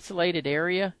an isolated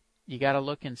area, you got to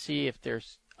look and see if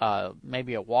there's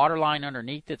maybe a water line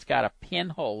underneath that's got a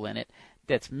pinhole in it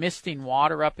that's misting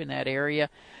water up in that area.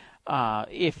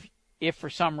 If for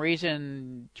some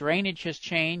reason drainage has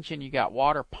changed and you got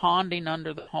water ponding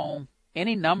under the home,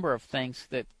 any number of things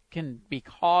that can be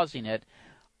causing it,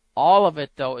 all of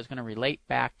it, though, is going to relate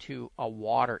back to a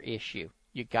water issue.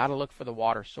 You got to look for the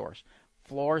water source.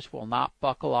 Floors will not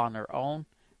buckle on their own,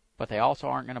 but they also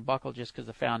aren't going to buckle just because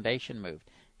the foundation moved.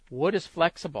 Wood is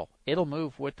flexible. It'll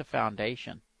move with the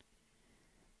foundation.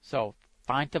 So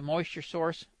find the moisture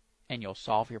source, and you'll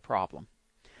solve your problem.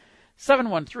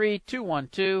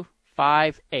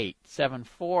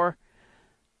 713-212-5874.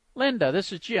 Linda,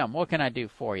 this is Jim. What can I do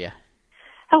for you?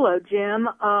 Hello, Jim.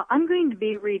 I'm going to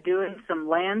be redoing some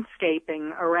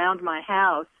landscaping around my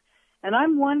house, and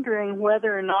I'm wondering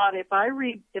whether or not if I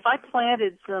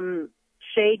planted some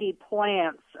shady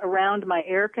plants around my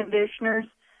air conditioners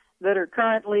that are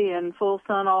currently in full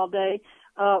sun all day,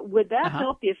 would that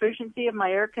help the efficiency of my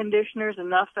air conditioners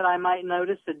enough that I might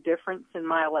notice a difference in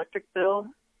my electric bill?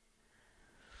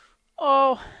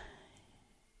 Oh,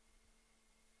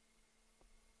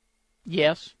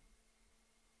 yes.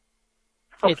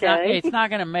 Okay. It's not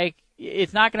going to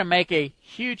make a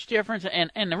huge difference,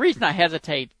 and the reason I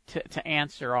hesitate to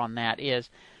answer on that is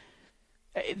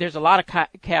there's a lot of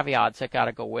caveats that got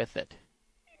to go with it.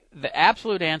 The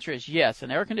absolute answer is yes. An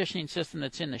air conditioning system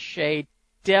that's in the shade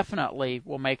definitely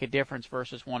will make a difference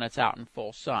versus one that's out in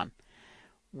full sun.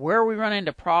 Where we run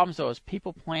into problems, though, is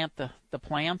people plant the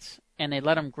plants and they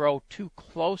let them grow too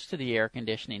close to the air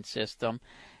conditioning system,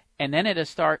 and then it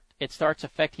starts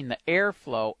affecting the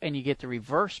airflow, and you get the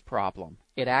reverse problem.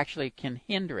 It actually can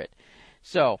hinder it.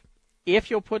 So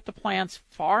if you'll put the plants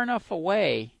far enough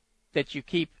away that you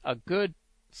keep a good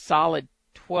solid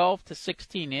 12 to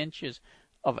 16 inches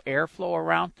of airflow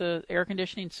around the air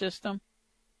conditioning system,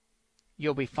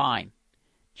 you'll be fine.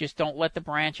 Just don't let the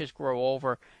branches grow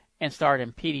over and start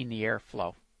impeding the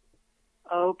airflow.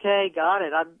 Okay, got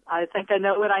it. I think I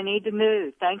know what I need to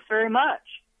do. Thanks very much.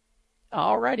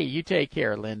 All righty. You take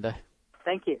care, Linda.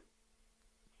 Thank you.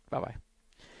 Bye-bye.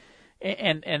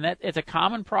 And that it's a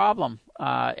common problem.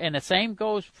 And the same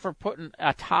goes for putting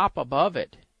a top above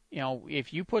it. You know,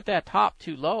 if you put that top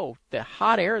too low, the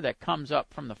hot air that comes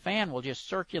up from the fan will just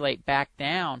circulate back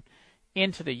down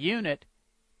into the unit.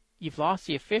 You've lost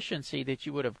the efficiency that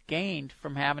you would have gained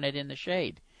from having it in the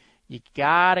shade. You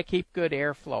got to keep good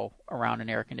airflow around an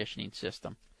air conditioning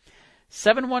system.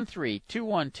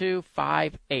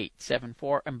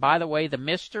 713-212-5874. And by the way, the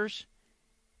misters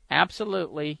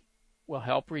absolutely will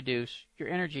help reduce your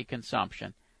energy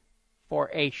consumption for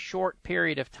a short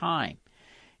period of time.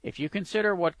 If you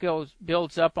consider what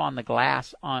builds up on the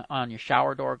glass, on your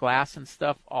shower door glass and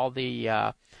stuff, all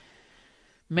the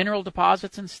mineral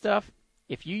deposits and stuff,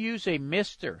 if you use a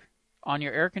mister on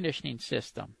your air conditioning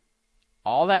system,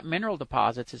 all that mineral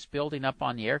deposits is building up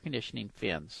on the air conditioning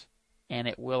fins, and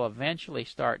it will eventually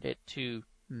start it to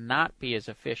not be as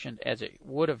efficient as it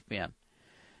would have been.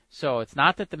 So it's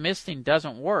not that the misting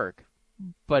doesn't work,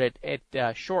 but it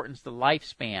shortens the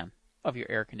lifespan of your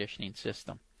air conditioning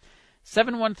system.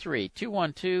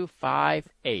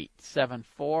 713-212-5874.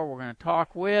 We're going to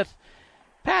talk with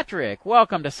Patrick.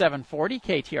 Welcome to 740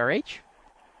 KTRH.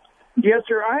 Yes,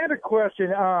 sir. I had a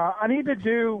question. I need to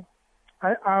do.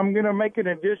 I'm going to make an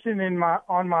addition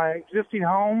on my existing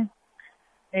home,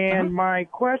 and my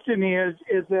question is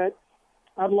that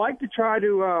I'd like to try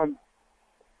to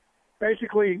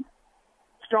basically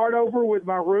start over with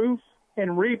my roof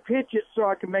and repitch it so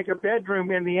I can make a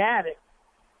bedroom in the attic.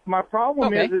 My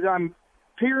problem is I'm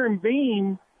pier and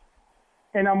beam,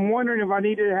 and I'm wondering if I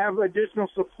need to have additional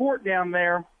support down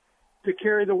there to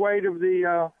carry the weight of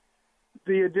the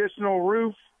additional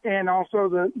roof and also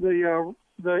the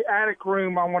attic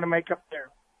room I want to make up there.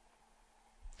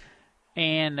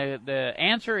 And the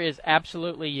answer is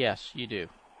absolutely yes, you do.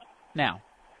 Now,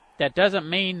 that doesn't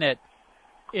mean that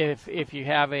if you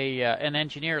have an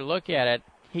engineer look at it,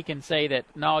 he can say that,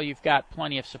 no, you've got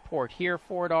plenty of support here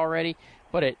for it already,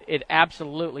 but it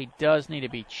absolutely does need to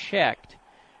be checked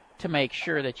to make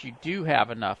sure that you do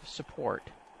have enough support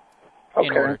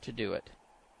in order to do it.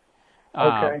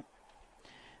 Okay.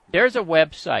 There's a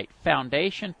website,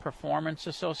 Foundation Performance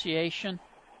Association.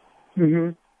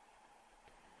 Mm-hmm.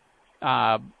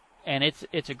 And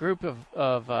it's a group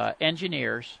of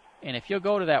engineers, and if you'll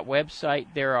go to that website,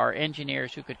 there are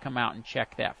engineers who could come out and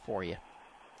check that for you.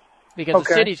 because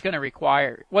the city's going to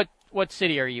require. What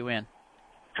city are you in?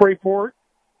 Freeport.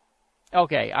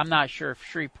 Okay, I'm not sure if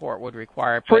Shreveport would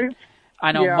require it, but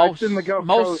I know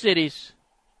most cities.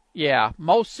 Yeah,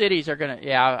 most cities are going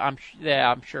to. I'm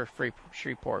sure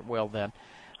Shreveport will then.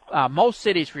 Most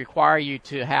cities require you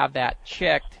to have that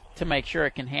checked to make sure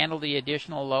it can handle the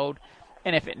additional load,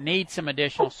 and if it needs some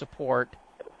additional support,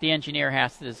 the engineer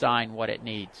has to design what it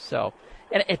needs. So,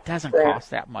 and it doesn't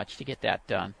cost that much to get that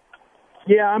done.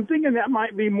 Yeah, I'm thinking that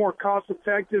might be more cost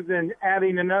effective than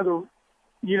adding another,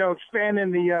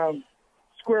 expanding the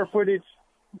square footage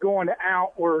going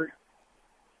outward.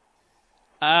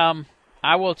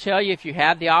 I will tell you, if you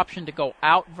had the option to go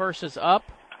out versus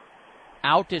up,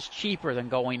 out is cheaper than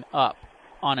going up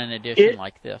on an addition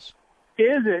like this.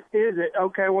 Is it?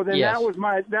 Okay. Well, then yes.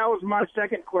 that was my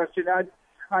second question.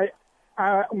 I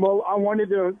wanted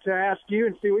to ask you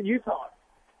and see what you thought.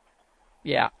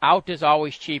 Yeah, out is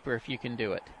always cheaper if you can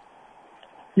do it.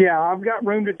 Yeah, I've got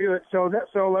room to do it. So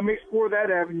let me explore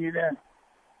that avenue then.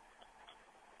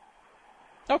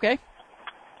 Okay.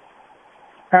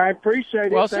 I appreciate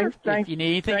it. Well, sir, if you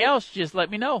need anything else, just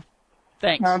let me know.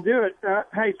 Thanks. I'll do it.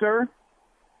 Hey, sir.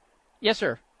 Yes,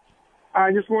 sir.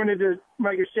 I just wanted to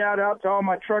make a shout out to all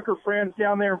my trucker friends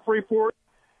down there in Freeport.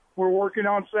 We're working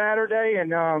on Saturday,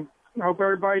 and I hope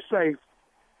everybody's safe.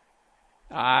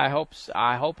 I hope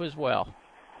as well.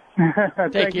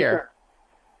 Take care.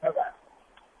 Bye-bye.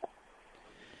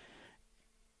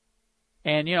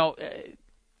 And,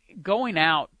 going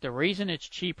out, the reason it's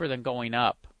cheaper than going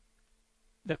up,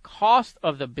 the cost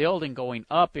of the building going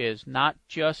up is not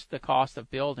just the cost of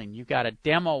building. You got to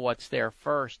demo what's there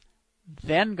first,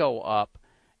 then go up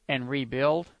and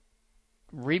rebuild.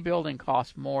 Rebuilding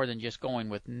costs more than just going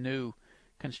with new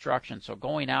construction. So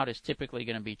going out is typically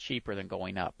going to be cheaper than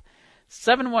going up.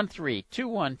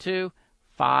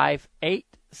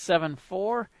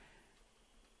 713-212-5874.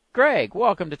 Greg,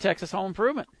 welcome to Texas Home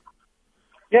Improvement.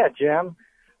 Yeah, Jim.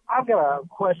 I've got a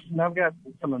question. I've got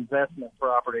some investment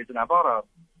properties, and I bought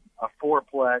a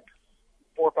fourplex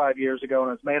 4 or 5 years ago,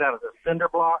 and it's made out of the cinder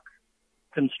block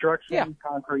construction,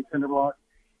 concrete cinder block,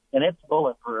 and it's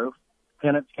bulletproof.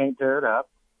 Tenants can't tear it up.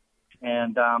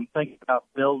 And I'm thinking about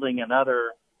building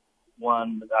another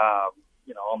one,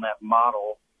 on that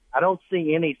model. I don't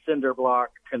see any cinder block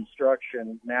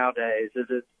construction nowadays. Is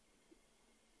it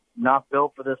not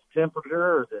built for this temperature,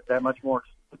 or is it that much more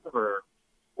expensive, or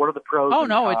what are the pros and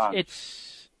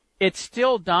cons? It's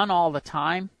still done all the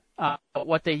time. But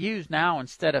what they use now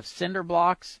instead of cinder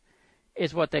blocks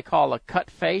is what they call a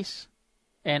cut face,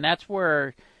 and that's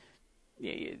where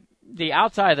the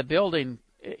outside of the building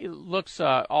looks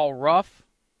all rough,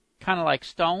 kind of like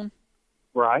stone.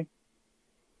 Right.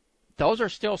 Those are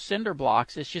still cinder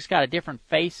blocks. It's just got a different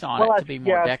face on it to be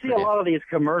more decorative. I see a lot of these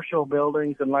commercial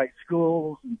buildings and like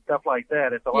schools and stuff like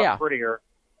that. It's a lot prettier.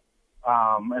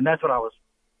 And that's what I was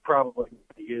probably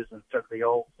using, instead of the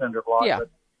old cinder block. Yeah. But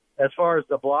as far as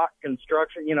the block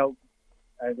construction,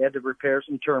 I had to repair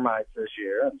some termites this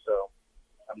year, and so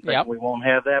I'm thinking we won't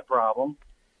have that problem.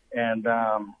 And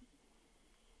so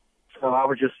I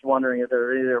was just wondering if there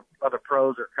are either other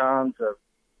pros or cons of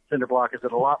cinder block. Is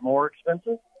it a lot more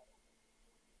expensive?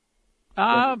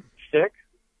 Stick?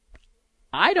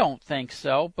 I don't think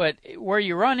so, but where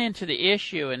you run into the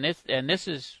issue, and this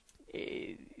is,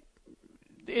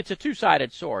 it's a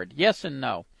two-sided sword, yes and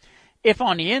no. If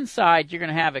on the inside you're going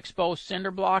to have exposed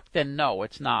cinder block, then no,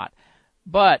 it's not.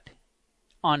 But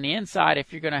on the inside,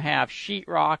 if you're going to have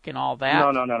sheetrock and all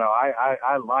that. No.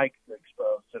 I like the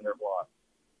exposed cinder block.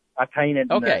 I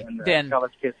painted. Okay, then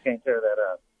college kids can't tear that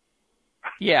up.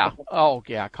 Yeah. Oh,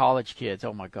 yeah. College kids.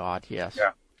 Oh my God. Yes.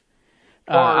 Yeah.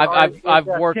 I've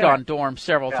worked on dorms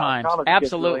several times.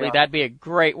 Absolutely, really that'd be a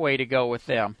great way to go with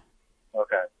them.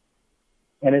 Okay.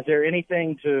 And is there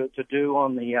anything to do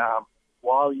on the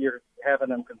while you're having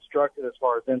them constructed as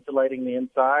far as insulating the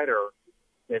inside, or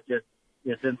it just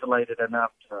is insulated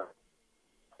enough to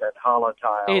that hollow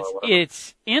tile?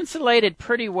 It's insulated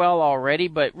pretty well already,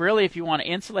 but really, if you want to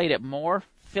insulate it more,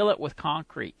 fill it with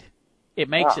concrete. It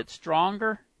makes it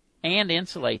stronger and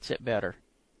insulates it better.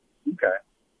 Okay.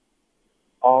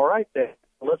 All right, then.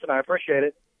 Listen, I appreciate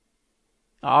it.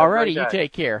 All righty, you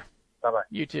take care. Bye-bye.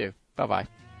 You too. Bye-bye.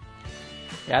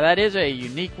 Yeah, that is a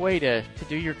unique way to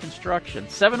do your construction.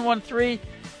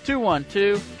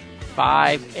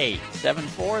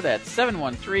 713-212-5874. That's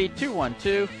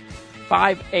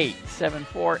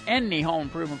 713-212-5874. Any home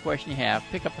improvement question you have,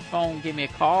 pick up the phone, give me a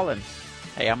call, and,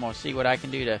 hey, I'm going to see what I can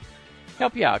do to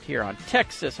help you out here on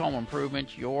Texas Home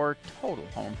Improvement, your total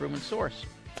home improvement source.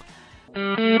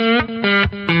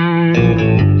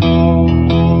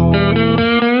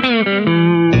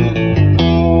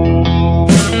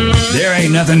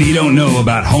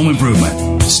 about home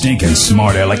improvement. Stinking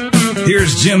smart aleck.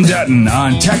 Here's Jim Dutton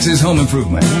on Texas Home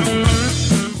Improvement.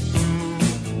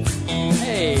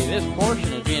 Hey, this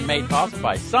portion is being made possible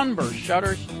by Sunburst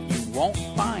Shutters. You won't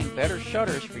find better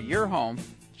shutters for your home.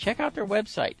 Check out their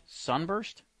website,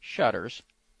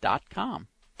 sunburstshutters.com.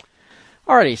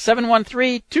 Alrighty,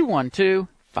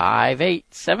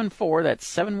 713-212-5874. That's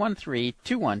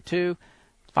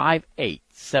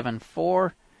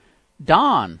 713-212-5874.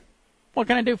 Don, what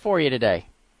can I do for you today?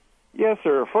 Yes,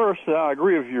 sir. First, I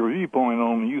agree with your viewpoint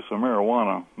on the use of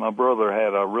marijuana. My brother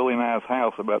had a really nice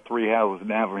house about 3 houses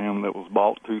down from him that was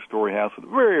bought, 2-story house, a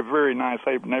very, very nice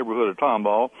neighborhood of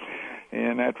Tomball.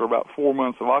 And after about 4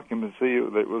 months of occupancy,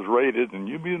 it was raided, and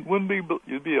you'd be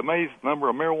amazed at the number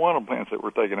of marijuana plants that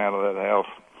were taken out of that house.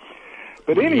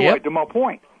 But anyway, to my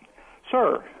point,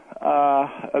 sir,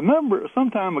 some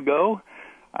time ago,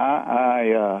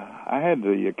 I had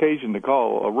the occasion to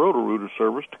call a Roto-Rooter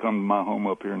service to come to my home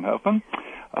up here in Huffman.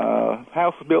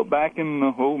 House was built back in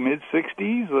the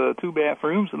mid-'60s, 2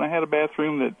 bathrooms, and I had a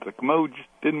bathroom that the commode just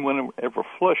didn't want to ever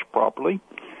flush properly.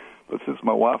 But since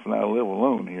my wife and I live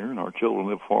alone here and our children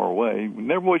live far away, we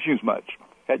never was used much.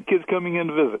 Had kids coming in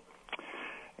to visit.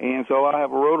 And so I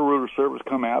have a Roto-Rooter service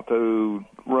come out to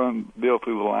run bill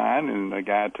through the line, and the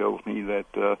guy tells me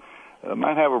that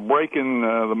might have a break in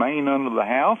the main under the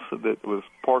house that was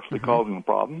partially causing the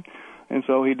problem. And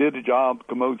so he did the job. The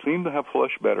commode seemed to have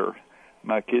flushed better.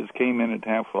 My kids came in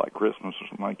town for like Christmas or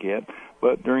something like that.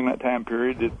 But during that time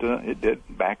period, it did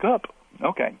back up.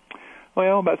 Okay.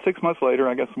 Well, about 6 months later,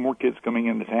 I got some more kids coming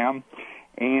into town.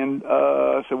 And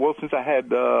I said, well, since I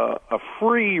had a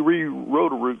free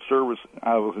Roto-Root service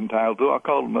I was entitled to, I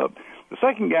called them up. The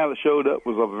second guy that showed up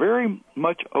was a very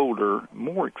much older,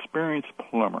 more experienced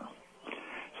plumber.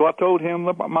 So I told him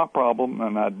about my problem,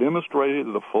 and I demonstrated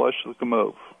the flush of the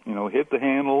commode. You know, hit the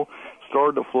handle,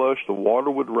 started to flush, the water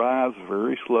would rise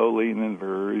very slowly and then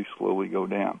very slowly go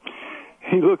down.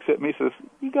 He looks at me and says,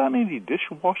 you got any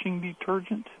dishwashing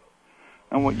detergent?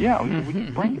 I went, yeah. He said, would you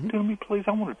bring it to me, please?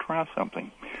 I want to try something.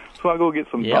 So I go get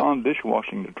some Dawn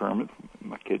dishwashing detergent from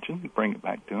my kitchen, bring it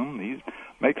back to him. He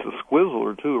makes a squizzle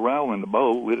or two around in the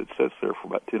bowl. It sits there for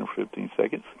about 10 or 15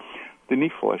 seconds. Then he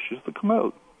flushes the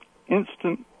commode.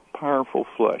 Instant, powerful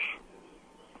flush.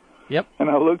 Yep. And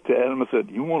I looked at him and said,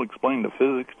 you want to explain the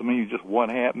physics to me, just what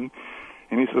happened?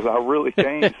 And he says, I really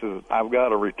can't. He says, I've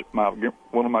got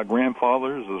one of my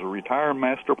grandfathers is a retired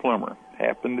master plumber.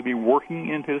 Happened to be working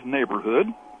in his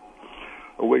neighborhood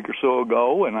a week or so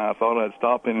ago, and I thought I'd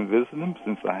stop in and visit him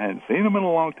since I hadn't seen him in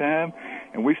a long time.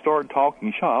 And we started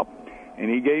talking shop, and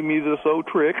he gave me this old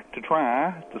trick to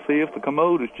try to see if the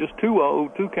commode is just too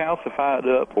old, too calcified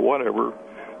up, or whatever,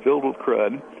 filled with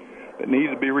crud, that needed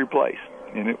to be replaced.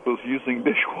 And it was using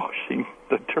dishwashing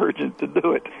detergent to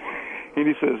do it. And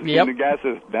he says, and the guy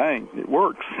says, dang, it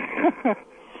works.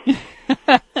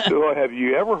 So have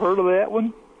you ever heard of that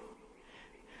one?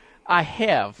 I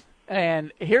have.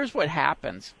 And here's what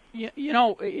happens. You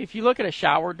know, if you look at a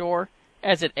shower door,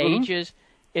 as it ages,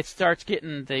 it starts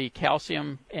getting the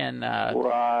calcium and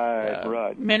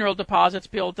mineral deposits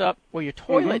built up. Well, your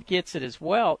toilet gets it as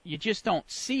well. You just don't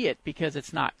see it because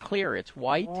it's not clear. It's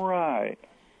white. Right.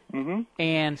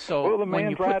 And so when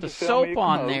you put the soap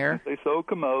on there, they sold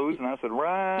commodes, and I said,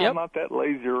 I'm not that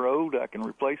lazy or old. I can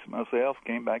replace it myself.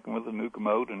 Came back with a new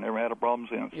commode and never had a problem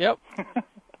since. Yep.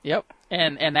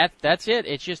 And that's it.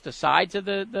 It's just the sides of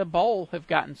the bowl have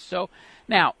gotten so.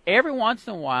 Now, every once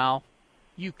in a while,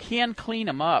 you can clean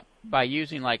them up by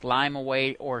using like Lime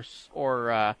Away or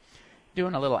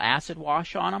doing a little acid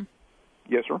wash on them.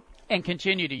 Yes, sir. And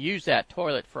continue to use that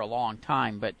toilet for a long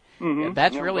time, but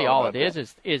that's really all it is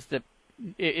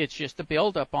it's just the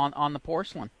buildup on the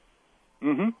porcelain.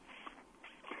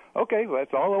 Okay, well,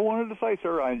 that's all I wanted to say,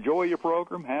 sir. I enjoy your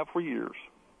program, have for years.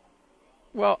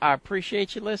 Well, I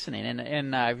appreciate you listening,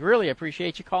 and I really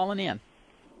appreciate you calling in.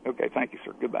 Okay, thank you,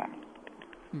 sir. Goodbye.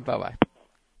 Bye-bye.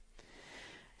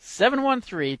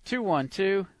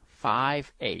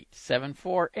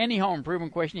 713-212-5874. Any home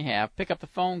improvement question you have, pick up the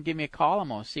phone, give me a call. I'm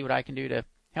going to see what I can do to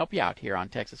help you out here on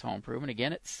Texas Home Improvement.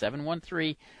 Again, it's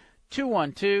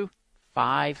 713-212-5874.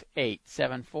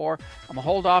 I'm going to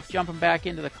hold off jumping back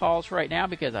into the calls right now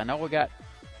because I know we got,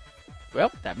 well,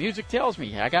 that music tells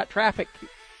me I got traffic,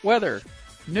 weather,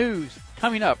 news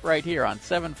coming up right here on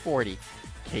 740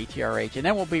 KTRH. And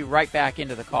then we'll be right back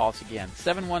into the calls again.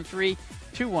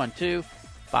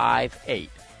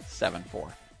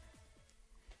 713-212-5874.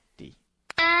 D.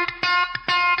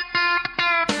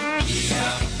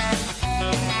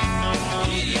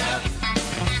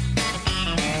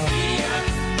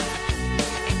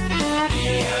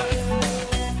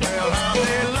 Well, I'm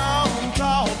a long,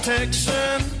 tall,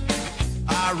 Texan.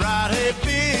 I ride a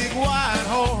big white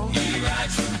horse. He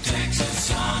rides from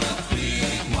Texas on a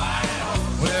big white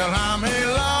horse. Well, I'm a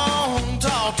long,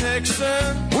 tall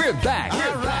Texan. We're back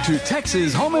to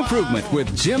Texas Home Improvement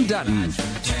with Jim Dutton.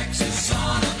 Texas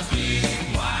on a big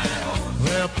white horse.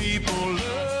 Well, people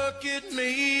look at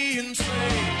me and say,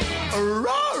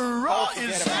 "Rah,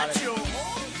 is that your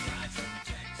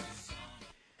horse?"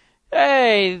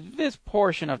 Hey, this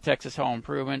portion of Texas Home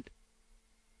Improvement,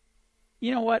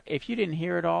 you know what? If you didn't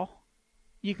hear it all,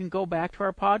 you can go back to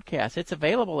our podcast. It's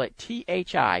available at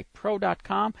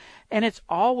thipro.com, and it's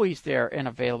always there and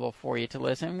available for you to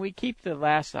listen. We keep the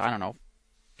last,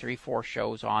 3-4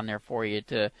 shows on there for you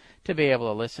to be able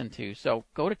to listen to. So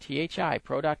go to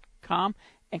thipro.com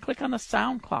and click on the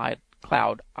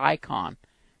SoundCloud icon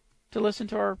to listen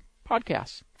to our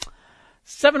podcasts.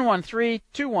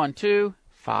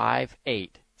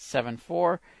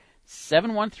 713-212-5874.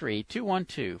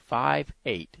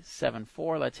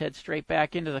 713-212-5874. Let's head straight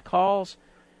back into the calls.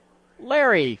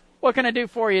 Larry, what can I do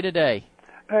for you today?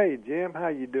 Hey, Jim, how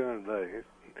you doing today?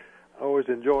 Always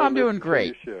enjoy. I'm doing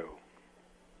great. Your show.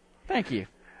 Thank you.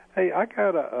 Hey, I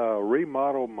got a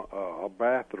remodel a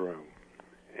bathroom,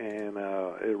 and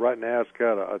right now it's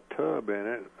got a tub in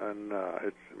it, and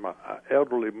it's my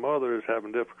elderly mother is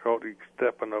having difficulty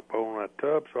stepping up on that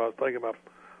tub, so I was thinking about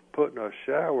putting a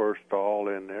shower stall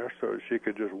in there so she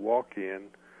could just walk in.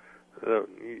 It'd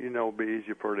be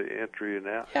easier for the entry and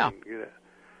out. Yeah. And get it.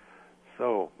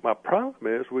 So my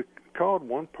problem is we called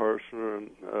one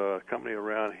person, a company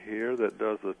around here that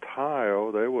does the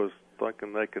tile. They was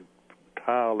thinking they could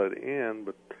tile it in,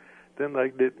 but then they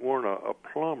weren't a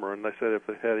plumber, and they said if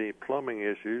they had any plumbing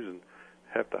issues and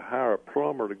have to hire a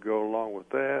plumber to go along with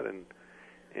that,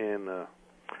 and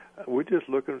we're just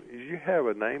looking. Do you have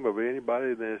a name of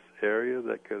anybody in this area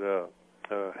that could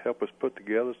help us put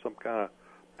together some kind of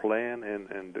plan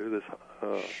and do this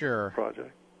Sure.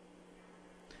 project?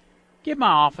 Give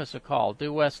my office a call,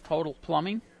 Due West Total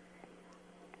Plumbing,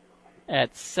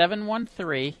 at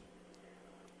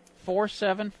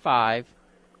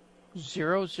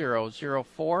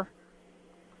 713-475-0004.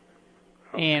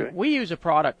 And we use a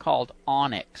product called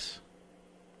Onyx.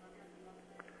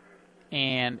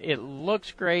 And it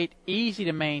looks great, easy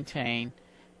to maintain,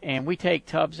 and we take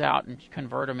tubs out and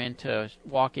convert them into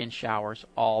walk-in showers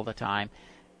all the time.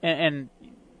 And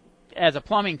as a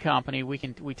plumbing company, we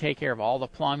take care of all the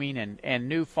plumbing and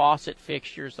new faucet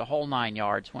fixtures, the whole 9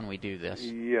 yards when we do this.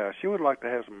 Yeah, she would like to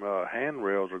have some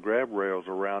handrails or grab rails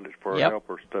around it for help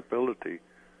or stability.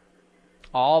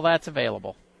 All that's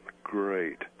available.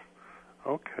 Great.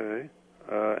 Okay.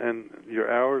 And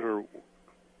your hours are...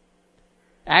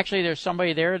 Actually, there's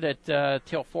somebody there that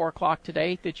till 4 o'clock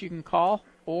today that you can call,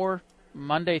 or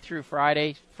Monday through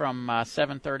Friday from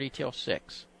 7:30 till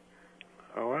 6.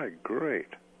 All right, great.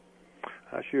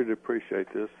 I sure do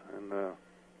appreciate this, and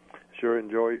sure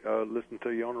enjoy listening to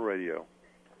you on the radio.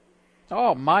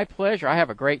 Oh, my pleasure. I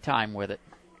have a great time with it.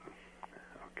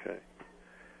 Okay.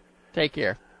 Take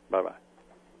care. Bye-bye.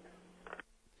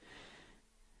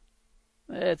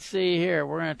 Let's see here.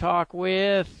 We're going to talk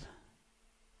with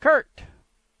Kurt.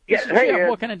 Yeah, hey,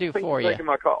 what can I do for you? Thanks for taking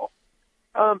my call.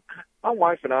 My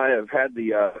wife and I have had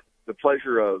the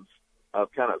pleasure of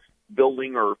kind of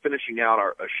building or finishing out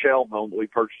a shell home that we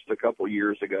purchased a couple of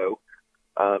years ago.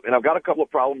 And I've got a couple of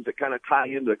problems that kind of tie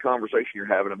into the conversation you're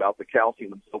having about the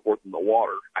calcium and so forth in the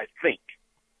water, I think.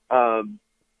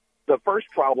 The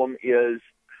first problem is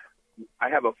I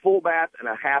have a full bath and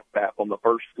a half bath on the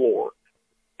first floor.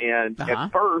 And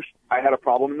at first, I had a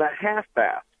problem in that half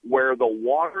bath where the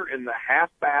water in the half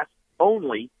bath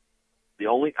I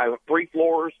have 3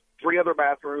 floors, 3 other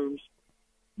bathrooms,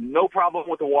 no problem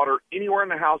with the water anywhere in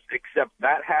the house except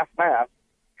that half bath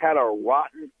had a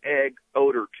rotten egg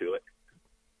odor to it.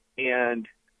 And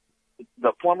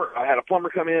I had a plumber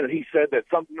come in and he said that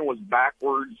something was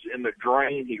backwards in the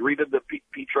drain. He redid the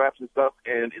P-traps and stuff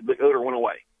and the odor went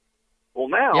away. Well,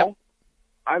 now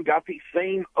I've got the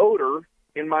same odor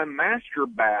in my master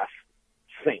bath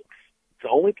sinks. It's the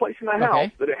only place in the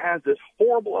house that it has this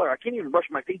horrible odor. I can't even brush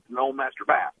my teeth in the old master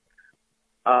bath.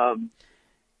 But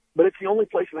it's the only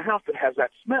place in the house that has that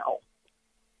smell.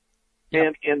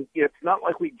 And it's not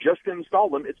like we just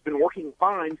installed them. It's been working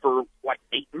fine for like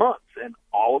 8 months. And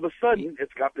all of a sudden,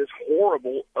 it's got this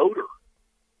horrible odor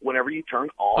whenever you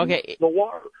turn on the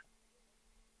water.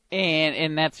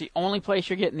 And that's the only place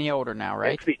you're getting the odor now,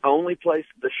 right? It's the only place.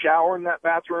 The shower in that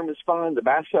bathroom is fine. The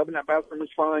bathtub in that bathroom is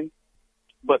fine.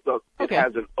 But it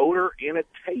has an odor and a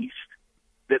taste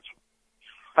that's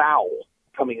foul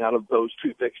coming out of those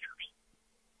 2 fixtures.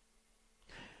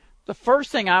 The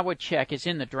first thing I would check is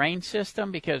in the drain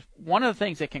system, because one of the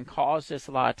things that can cause this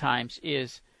a lot of times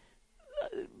is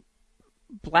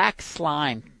black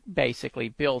slime basically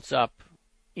builds up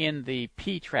in the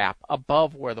P-trap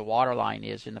above where the water line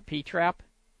is in the P-trap.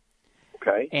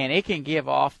 Okay. And it can give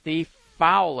off the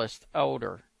foulest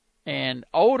odor. And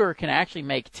odor can actually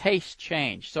make taste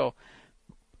change. So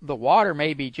the water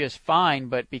may be just fine,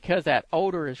 but because that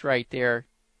odor is right there,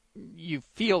 you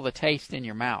feel the taste in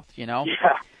your mouth, you know?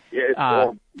 Yeah. Yeah, it's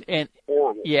horrible. And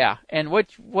horrible. Yeah, and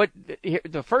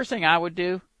the first thing I would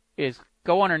do is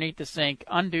go underneath the sink,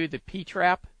 undo the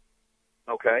P-trap.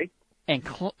 Okay. And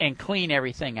clean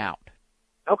everything out.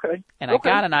 Okay. And I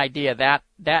got an idea that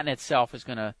in itself is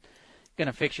gonna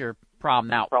fix your problem.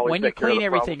 Now, Probably when you take care of clean the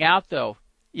everything problem. out, though,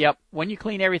 when you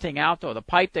clean everything out, though, the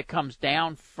pipe that comes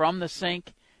down from the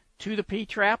sink to the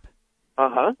P-trap,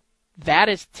 that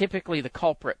is typically the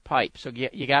culprit pipe. So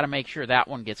you got to make sure that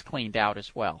one gets cleaned out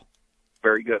as well.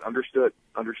 Very good. Understood.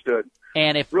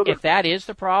 And if that is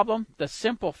the problem, the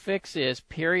simple fix is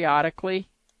periodically,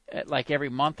 like every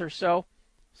month or so,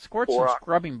 squirt some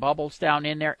scrubbing bubbles down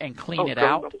in there and clean it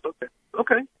out.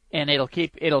 Okay. And it'll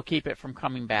keep it from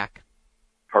coming back.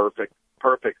 Perfect.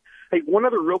 Hey, one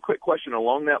other real quick question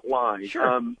along that line.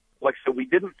 Sure. Like I said,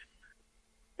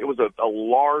 it was a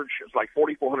large, it's like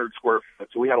 4,400 square foot,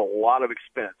 so we had a lot of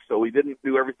expense. So we didn't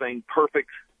do everything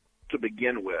perfect to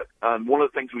begin with. One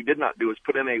of the things we did not do is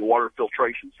put in a water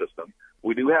filtration system.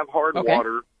 We do have hard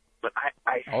water, but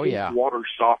I hate water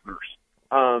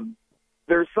softeners.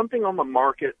 There's something on the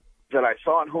market that I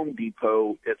saw at Home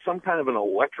Depot. It's some kind of an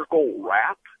electrical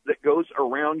wrap that goes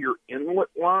around your inlet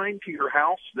line to your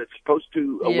house that's supposed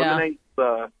to eliminate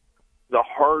the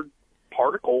hard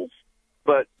particles,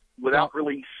 but without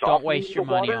really softening Don't waste your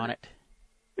the water. money on it.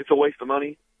 It's a waste of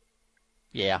money?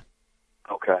 Yeah.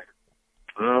 Okay.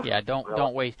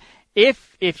 Don't waste.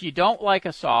 If you don't like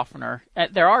a softener,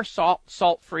 there are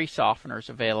salt-free softeners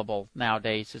available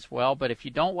nowadays as well, but if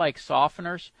you don't like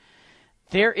softeners,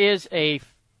 there is a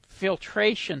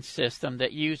filtration system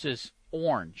that uses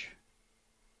orange.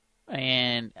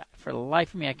 And for the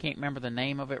life of me, I can't remember the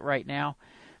name of it right now.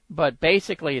 But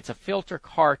basically, it's a filter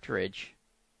cartridge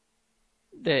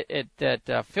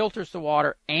that filters the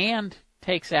water and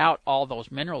takes out all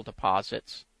those mineral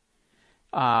deposits.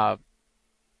 And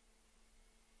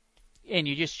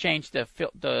you just change the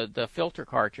filter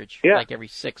cartridge like every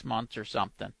 6 months or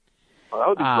something. Well, that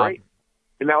would be great.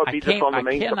 And that would be just on the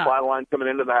main supply line coming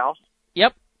into the house?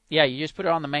 Yep. Yeah, you just put it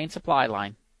on the main supply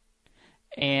line.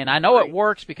 And I know it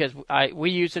works because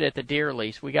we use it at the deer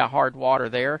lease. We got hard water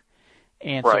there.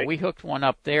 And so we hooked one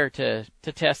up there to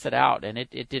test it out, and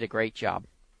it did a great job.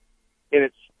 And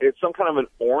it's some kind of an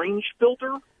orange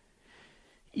filter?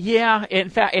 Yeah. In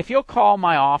fact, if you'll call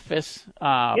my office,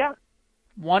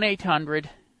 1-800,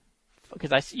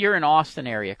 because you're in Austin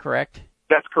area, correct?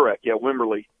 That's correct. Yeah,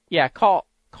 Wimberley. Yeah, call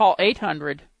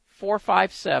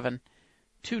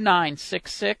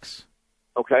 800-457-2966.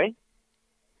 Okay.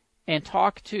 And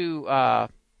talk to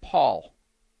Paul.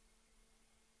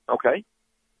 Okay.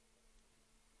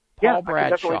 Paul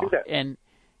Bradshaw, and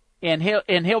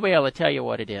he'll be able to tell you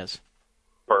what it is.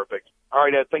 Perfect. All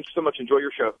right, Ed. Thank you so much. Enjoy your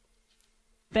show.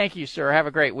 Thank you, sir. Have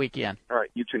a great weekend. All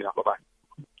right, you too now. Bye-bye.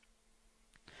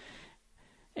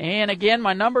 And again,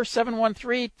 my number,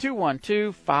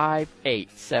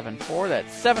 713-212-5874.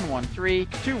 That's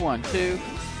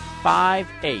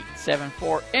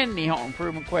 713-212-5874. Any home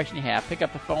improvement question you have, pick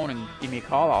up the phone and give me a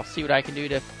call. I'll see what I can do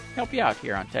to help you out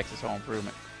here on Texas Home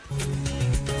Improvement.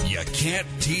 You can't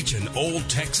teach an old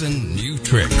Texan new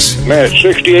tricks. Man, at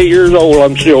 68 years old,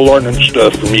 I'm still learning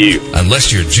stuff from you.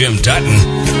 Unless you're Jim Dutton.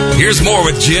 Here's more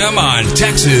with Jim on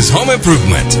Texas Home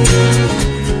Improvement.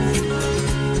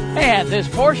 And this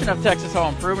portion of Texas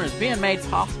Home Improvement is being made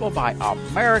possible by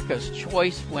America's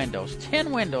Choice Windows.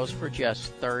 10 windows for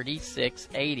just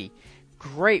 $36.80.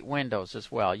 Great windows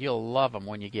as well. You'll love them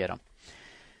when you get them.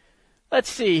 Let's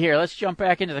see here. Let's jump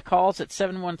back into the calls at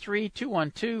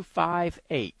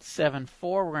 713-212-5874.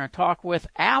 We're going to talk with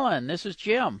Alan. This is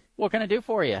Jim. What can I do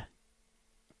for you?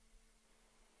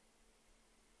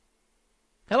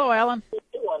 Hello, Alan.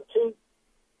 212.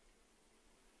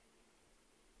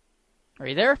 Are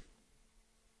you there?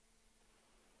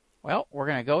 Well, we're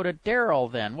going to go to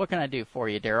Daryl then. What can I do for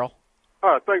you, Daryl?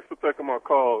 Hi, thanks for taking my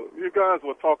call. You guys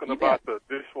were talking about the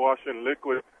dishwashing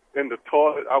liquid in the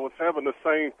toilet. I was having the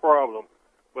same problem,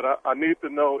 but I need to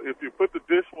know if you put the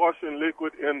dishwashing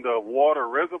liquid in the water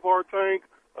reservoir tank,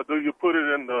 or do you put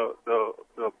it in the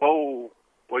bowl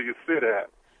where you sit at?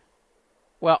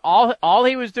 Well, all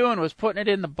he was doing was putting it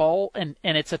in the bowl, and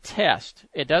it's a test.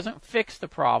 It doesn't fix the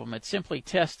problem. It simply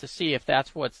tests to see if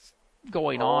that's what's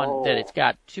going on, that it's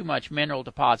got too much mineral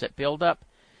deposit buildup.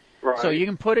 Right. So you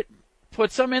can put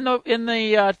some in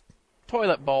the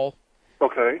toilet bowl.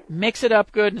 Okay. Mix it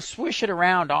up good and swish it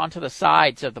around onto the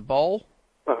sides of the bowl,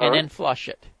 and then flush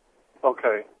it.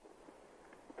 Okay.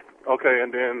 Okay,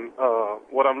 and then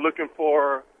what I'm looking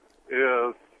for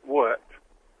is what?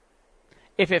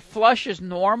 If it flushes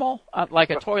normal,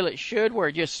 like a toilet should, where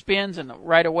it just spins and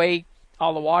right away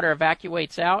all the water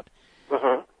evacuates out,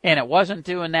 and it wasn't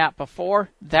doing that before,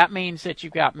 that means that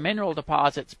you've got mineral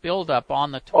deposits build up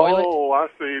on the toilet. Oh, I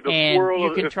see. The and swirl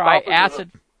you can is try stopping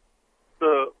acid.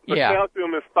 The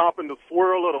calcium is stopping the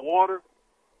swirl of the water?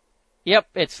 Yep,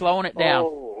 it's slowing it down.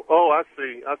 Oh, I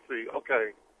see.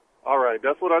 Okay. All right,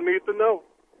 that's what I need to know.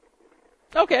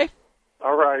 Okay.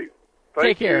 All right.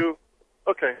 Take care. You.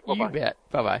 Okay, bye-bye. You bet.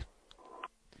 Bye-bye.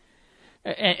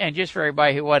 And just for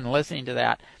everybody who wasn't listening to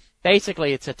that,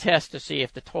 basically it's a test to see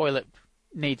if the toilet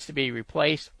needs to be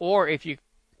replaced, or if if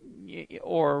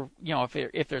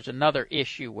there's another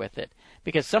issue with it.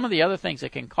 Because some of the other things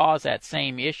that can cause that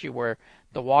same issue where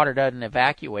the water doesn't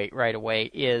evacuate right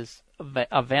away is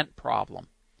a vent problem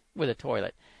with a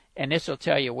toilet. And this will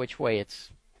tell you which way it's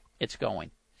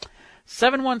going.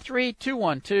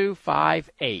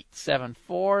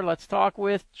 713-212-5874. Let's talk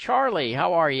with Charlie.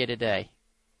 How are you today?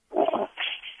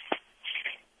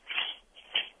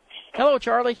 Hello,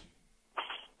 Charlie.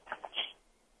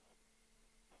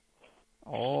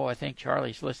 Oh, I think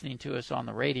Charlie's listening to us on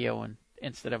the radio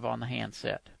instead of on the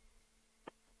handset.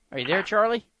 Are you there,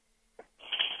 Charlie?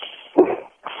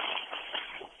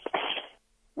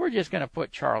 We're just going to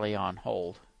put Charlie on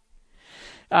hold.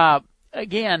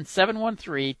 Again,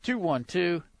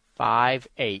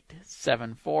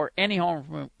 713-212-5874. Any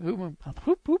home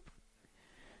improvement.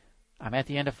 I'm at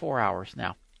the end of 4 hours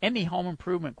now. Any home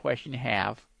improvement question you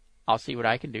have, I'll see what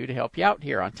I can do to help you out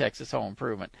here on Texas Home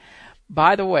Improvement.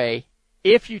 By the way,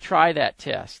 if you try that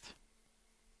test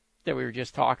that we were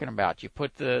just talking about, you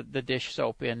put the dish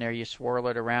soap in there, you swirl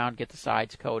it around, get the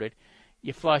sides coated,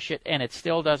 you flush it, and it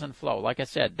still doesn't flow. Like I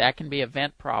said, that can be a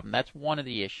vent problem. That's one of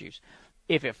the issues.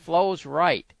 If it flows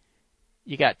right,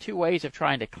 you got two ways of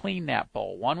trying to clean that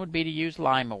bowl. One would be to use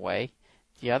Lime Away.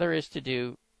 The other is to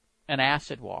do an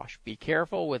acid wash. Be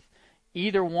careful with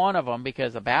either one of them,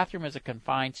 because the bathroom is a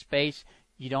confined space.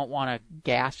 You don't want to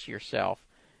gas yourself,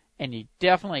 and you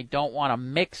definitely don't want to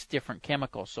mix different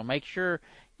chemicals. So make sure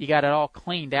you got it all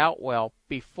cleaned out well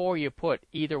before you put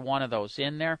either one of those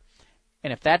in there.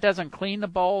 And if that doesn't clean the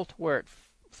bowl to where it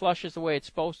flushes the way it's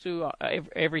supposed to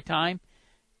every time,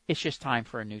 it's just time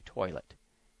for a new toilet.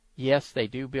 Yes, they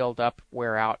do build up,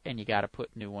 wear out, and you got to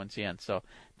put new ones in. So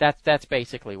that's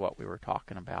basically what we were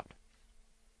talking about.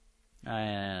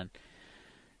 And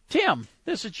Tim,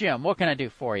 this is Jim. What can I do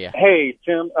for you? Hey,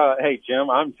 Tim.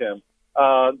 I'm Tim.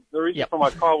 The reason for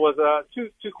my call was two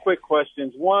quick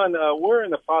questions. One, we're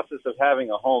in the process of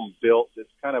having a home built.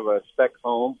 It's kind of a spec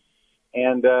home,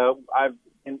 and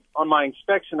on my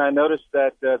inspection, I noticed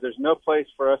that there's no place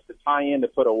for us to tie in to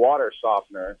put a water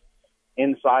softener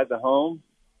inside the home.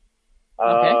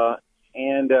 Okay.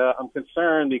 And I'm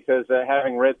concerned because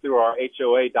having read through our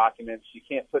HOA documents, you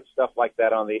can't put stuff like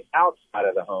that on the outside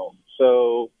of the home.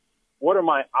 So what are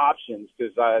my options?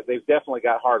 Because they've definitely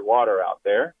got hard water out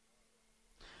there.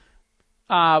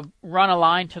 Run a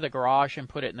line to the garage and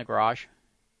put it in the garage.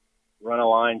 Run a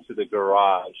line to the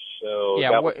garage. So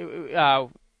yeah.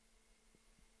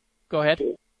 Go ahead.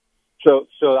 So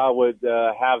I would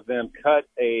have them put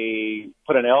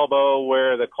an elbow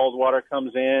where the cold water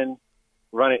comes in,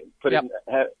 run it, put it in.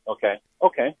 Okay.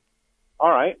 All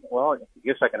right. Well, I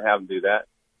guess I can have them do that.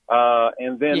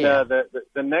 And then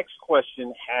the next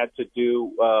question had to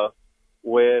do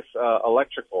with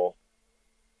electrical.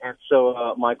 And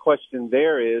so my question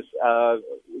there is,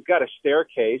 we've got a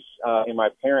staircase in my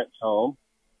parents' home,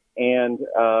 and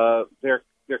they're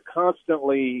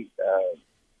constantly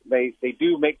they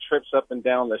do make trips up and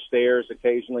down the stairs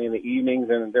occasionally in the evenings,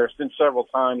 and there's been several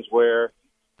times where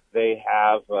they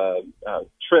have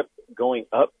tripped going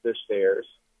up the stairs.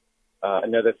 I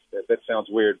know that sounds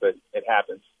weird, but it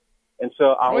happens. And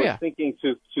so I was thinking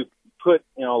to put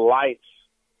lights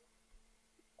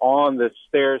on the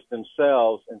stairs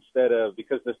themselves instead of,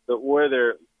 because where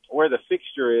the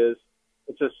fixture is,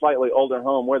 it's a slightly older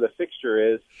home. Where the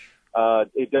fixture is,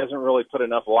 it doesn't really put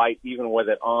enough light even with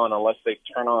it on unless they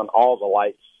turn on all the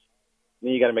lights.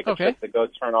 Then you got to make a trip to go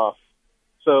turn off.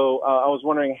 So I was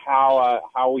wondering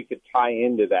how we could tie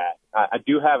into that. I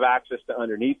do have access to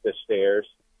underneath the stairs,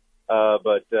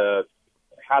 but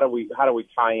how do we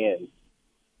tie in?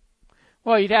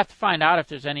 Well, you'd have to find out if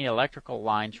there's any electrical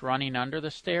lines running under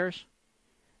the stairs.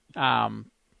 Not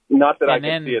that I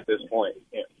can see at this point.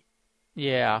 Yeah.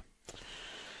 Yeah.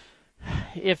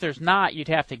 If there's not, you'd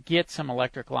have to get some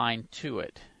electric line to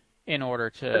it in order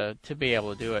to be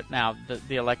able to do it. Now,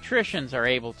 the electricians are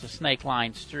able to snake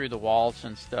lines through the walls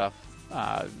and stuff.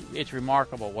 It's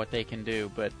remarkable what they can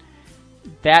do, but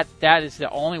that is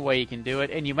the only way you can do it.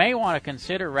 And you may want to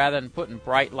consider, rather than putting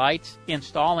bright lights,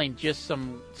 installing just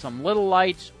some little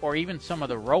lights or even some of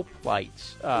the rope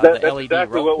lights. That's LED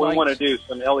exactly rope what we lights. want to do,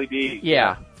 some LED.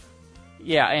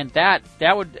 Yeah, and that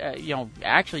would,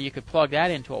 actually you could plug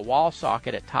that into a wall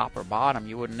socket at top or bottom.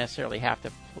 You wouldn't necessarily have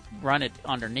to run it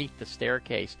underneath the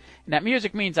staircase. And that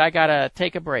music means I got to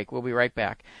take a break. We'll be right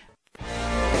back.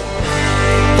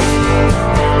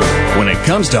 When it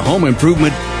comes to home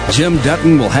improvement, Jim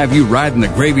Dutton will have you riding the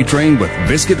gravy train with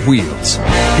biscuit wheels.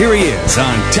 Here he is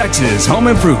on Texas Home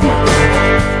Improvement.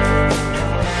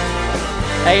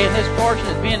 Hey, and this portion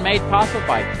is being made possible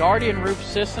by Guardian Roof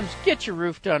Systems. Get your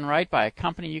roof done right by a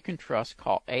company you can trust.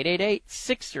 Call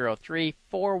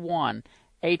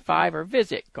 888-603-4185 or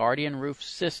visit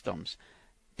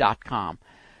GuardianRoofSystems.com.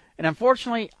 And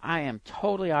unfortunately, I am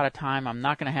totally out of time. I'm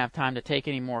not going to have time to take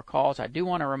any more calls. I do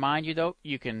want to remind you, though,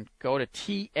 you can go to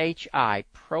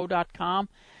thipro.com.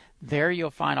 There you'll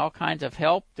find all kinds of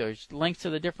help. There's links to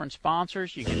the different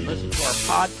sponsors. You can listen to our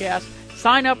podcast.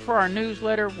 Sign up for our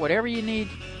newsletter. Whatever you need,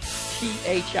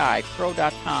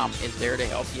 thipro.com is there to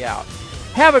help you out.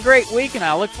 Have a great week, and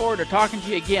I look forward to talking to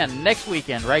you again next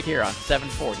weekend right here on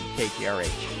 740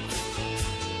 KTRH.